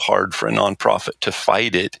is so hard for a nonprofit to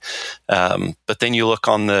fight it. But then you look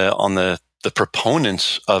on the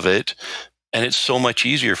proponents of it, and it's so much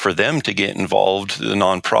easier for them to get involved. The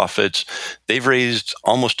nonprofits, they've raised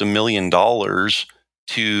almost $1 million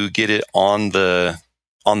to get it on the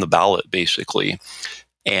ballot, basically.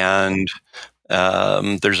 And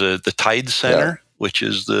there's the Tide Center, which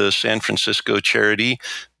is the San Francisco charity.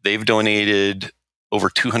 They've donated over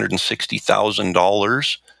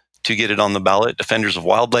 $260,000 to get it on the ballot. Defenders of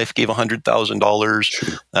Wildlife gave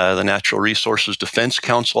 $100,000. The Natural Resources Defense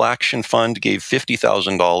Council Action Fund gave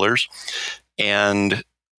 $50,000. And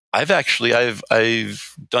I've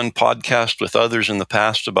done podcasts with others in the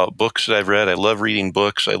past about books that I've read. I love reading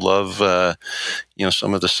books. I love,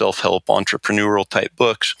 some of the self-help entrepreneurial type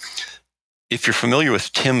books. If you're familiar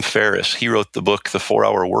with Tim Ferriss, he wrote the book, The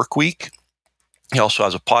 4-Hour Workweek. He also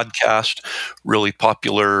has a podcast, really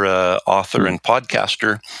popular author and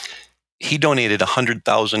podcaster. He donated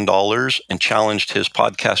 $100,000 and challenged his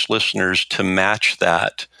podcast listeners to match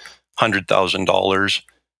that $100,000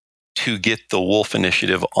 to get the Wolf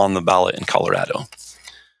Initiative on the ballot in Colorado.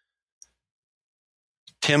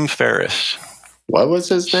 Tim Ferriss. What was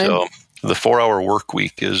his name? So, The 4-Hour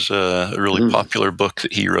Workweek is a really popular book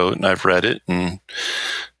that he wrote, and I've read it and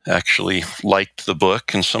actually liked the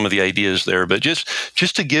book and some of the ideas there. But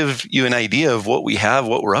just to give you an idea of what we have,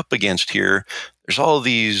 what we're up against here, there's all of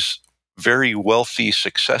these very wealthy,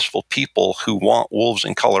 successful people who want wolves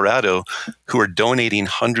in Colorado who are donating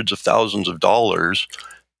hundreds of thousands of dollars.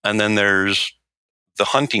 And then there's the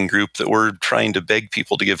hunting group that we're trying to beg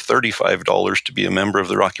people to give $35 to be a member of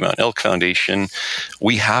the Rocky Mountain Elk Foundation.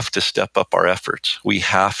 We have to step up our efforts. We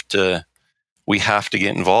have to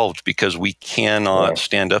get involved because we cannot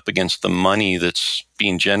stand up against the money that's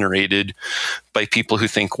being generated by people who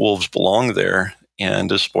think wolves belong there.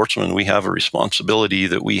 And as sportsmen, we have a responsibility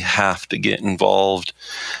that we have to get involved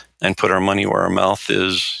and put our money where our mouth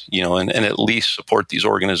is, and at least support these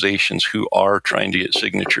organizations who are trying to get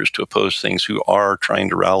signatures to oppose things, who are trying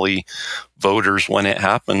to rally voters when it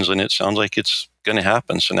happens. And it sounds like it's going to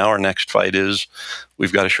happen. So now our next fight is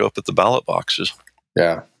we've got to show up at the ballot boxes.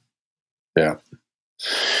 Yeah. Yeah.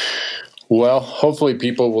 Well, hopefully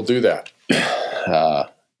people will do that.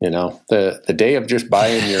 The day of just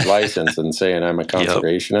buying your license and saying I'm a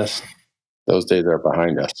conservationist, those days are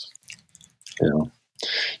behind us.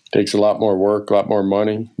 Takes a lot more work, a lot more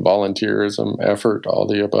money, volunteerism, effort, all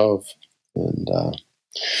the above.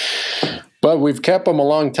 But we've kept them a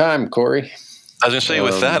long time, Corey. I was going to say,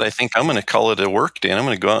 with that, I think I'm going to call it a work day, and I'm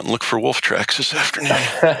going to go out and look for wolf tracks this afternoon.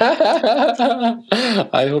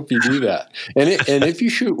 I hope you do that. And if you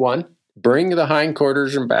shoot one, bring the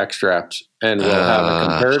hindquarters and backstraps, and we'll have a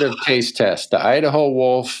comparative taste test. The Idaho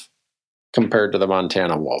wolf compared to the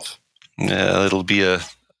Montana wolf. Yeah, it'll be a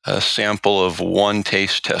sample of one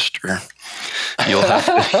taste tester. You'll have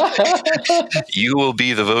to, you will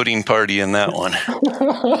be the voting party in that one.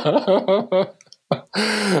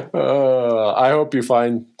 I hope you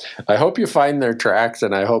find their tracks,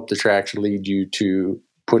 and I hope the tracks lead you to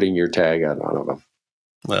putting your tag on one of them.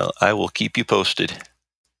 Well, I will keep you posted.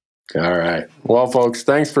 All right. Well, folks,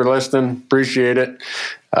 thanks for listening. Appreciate it.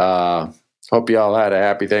 Hope you all had a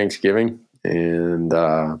happy Thanksgiving, and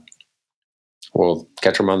we'll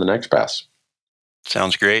catch them on the next pass.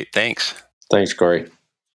 Sounds great. Thanks. Thanks, Corey.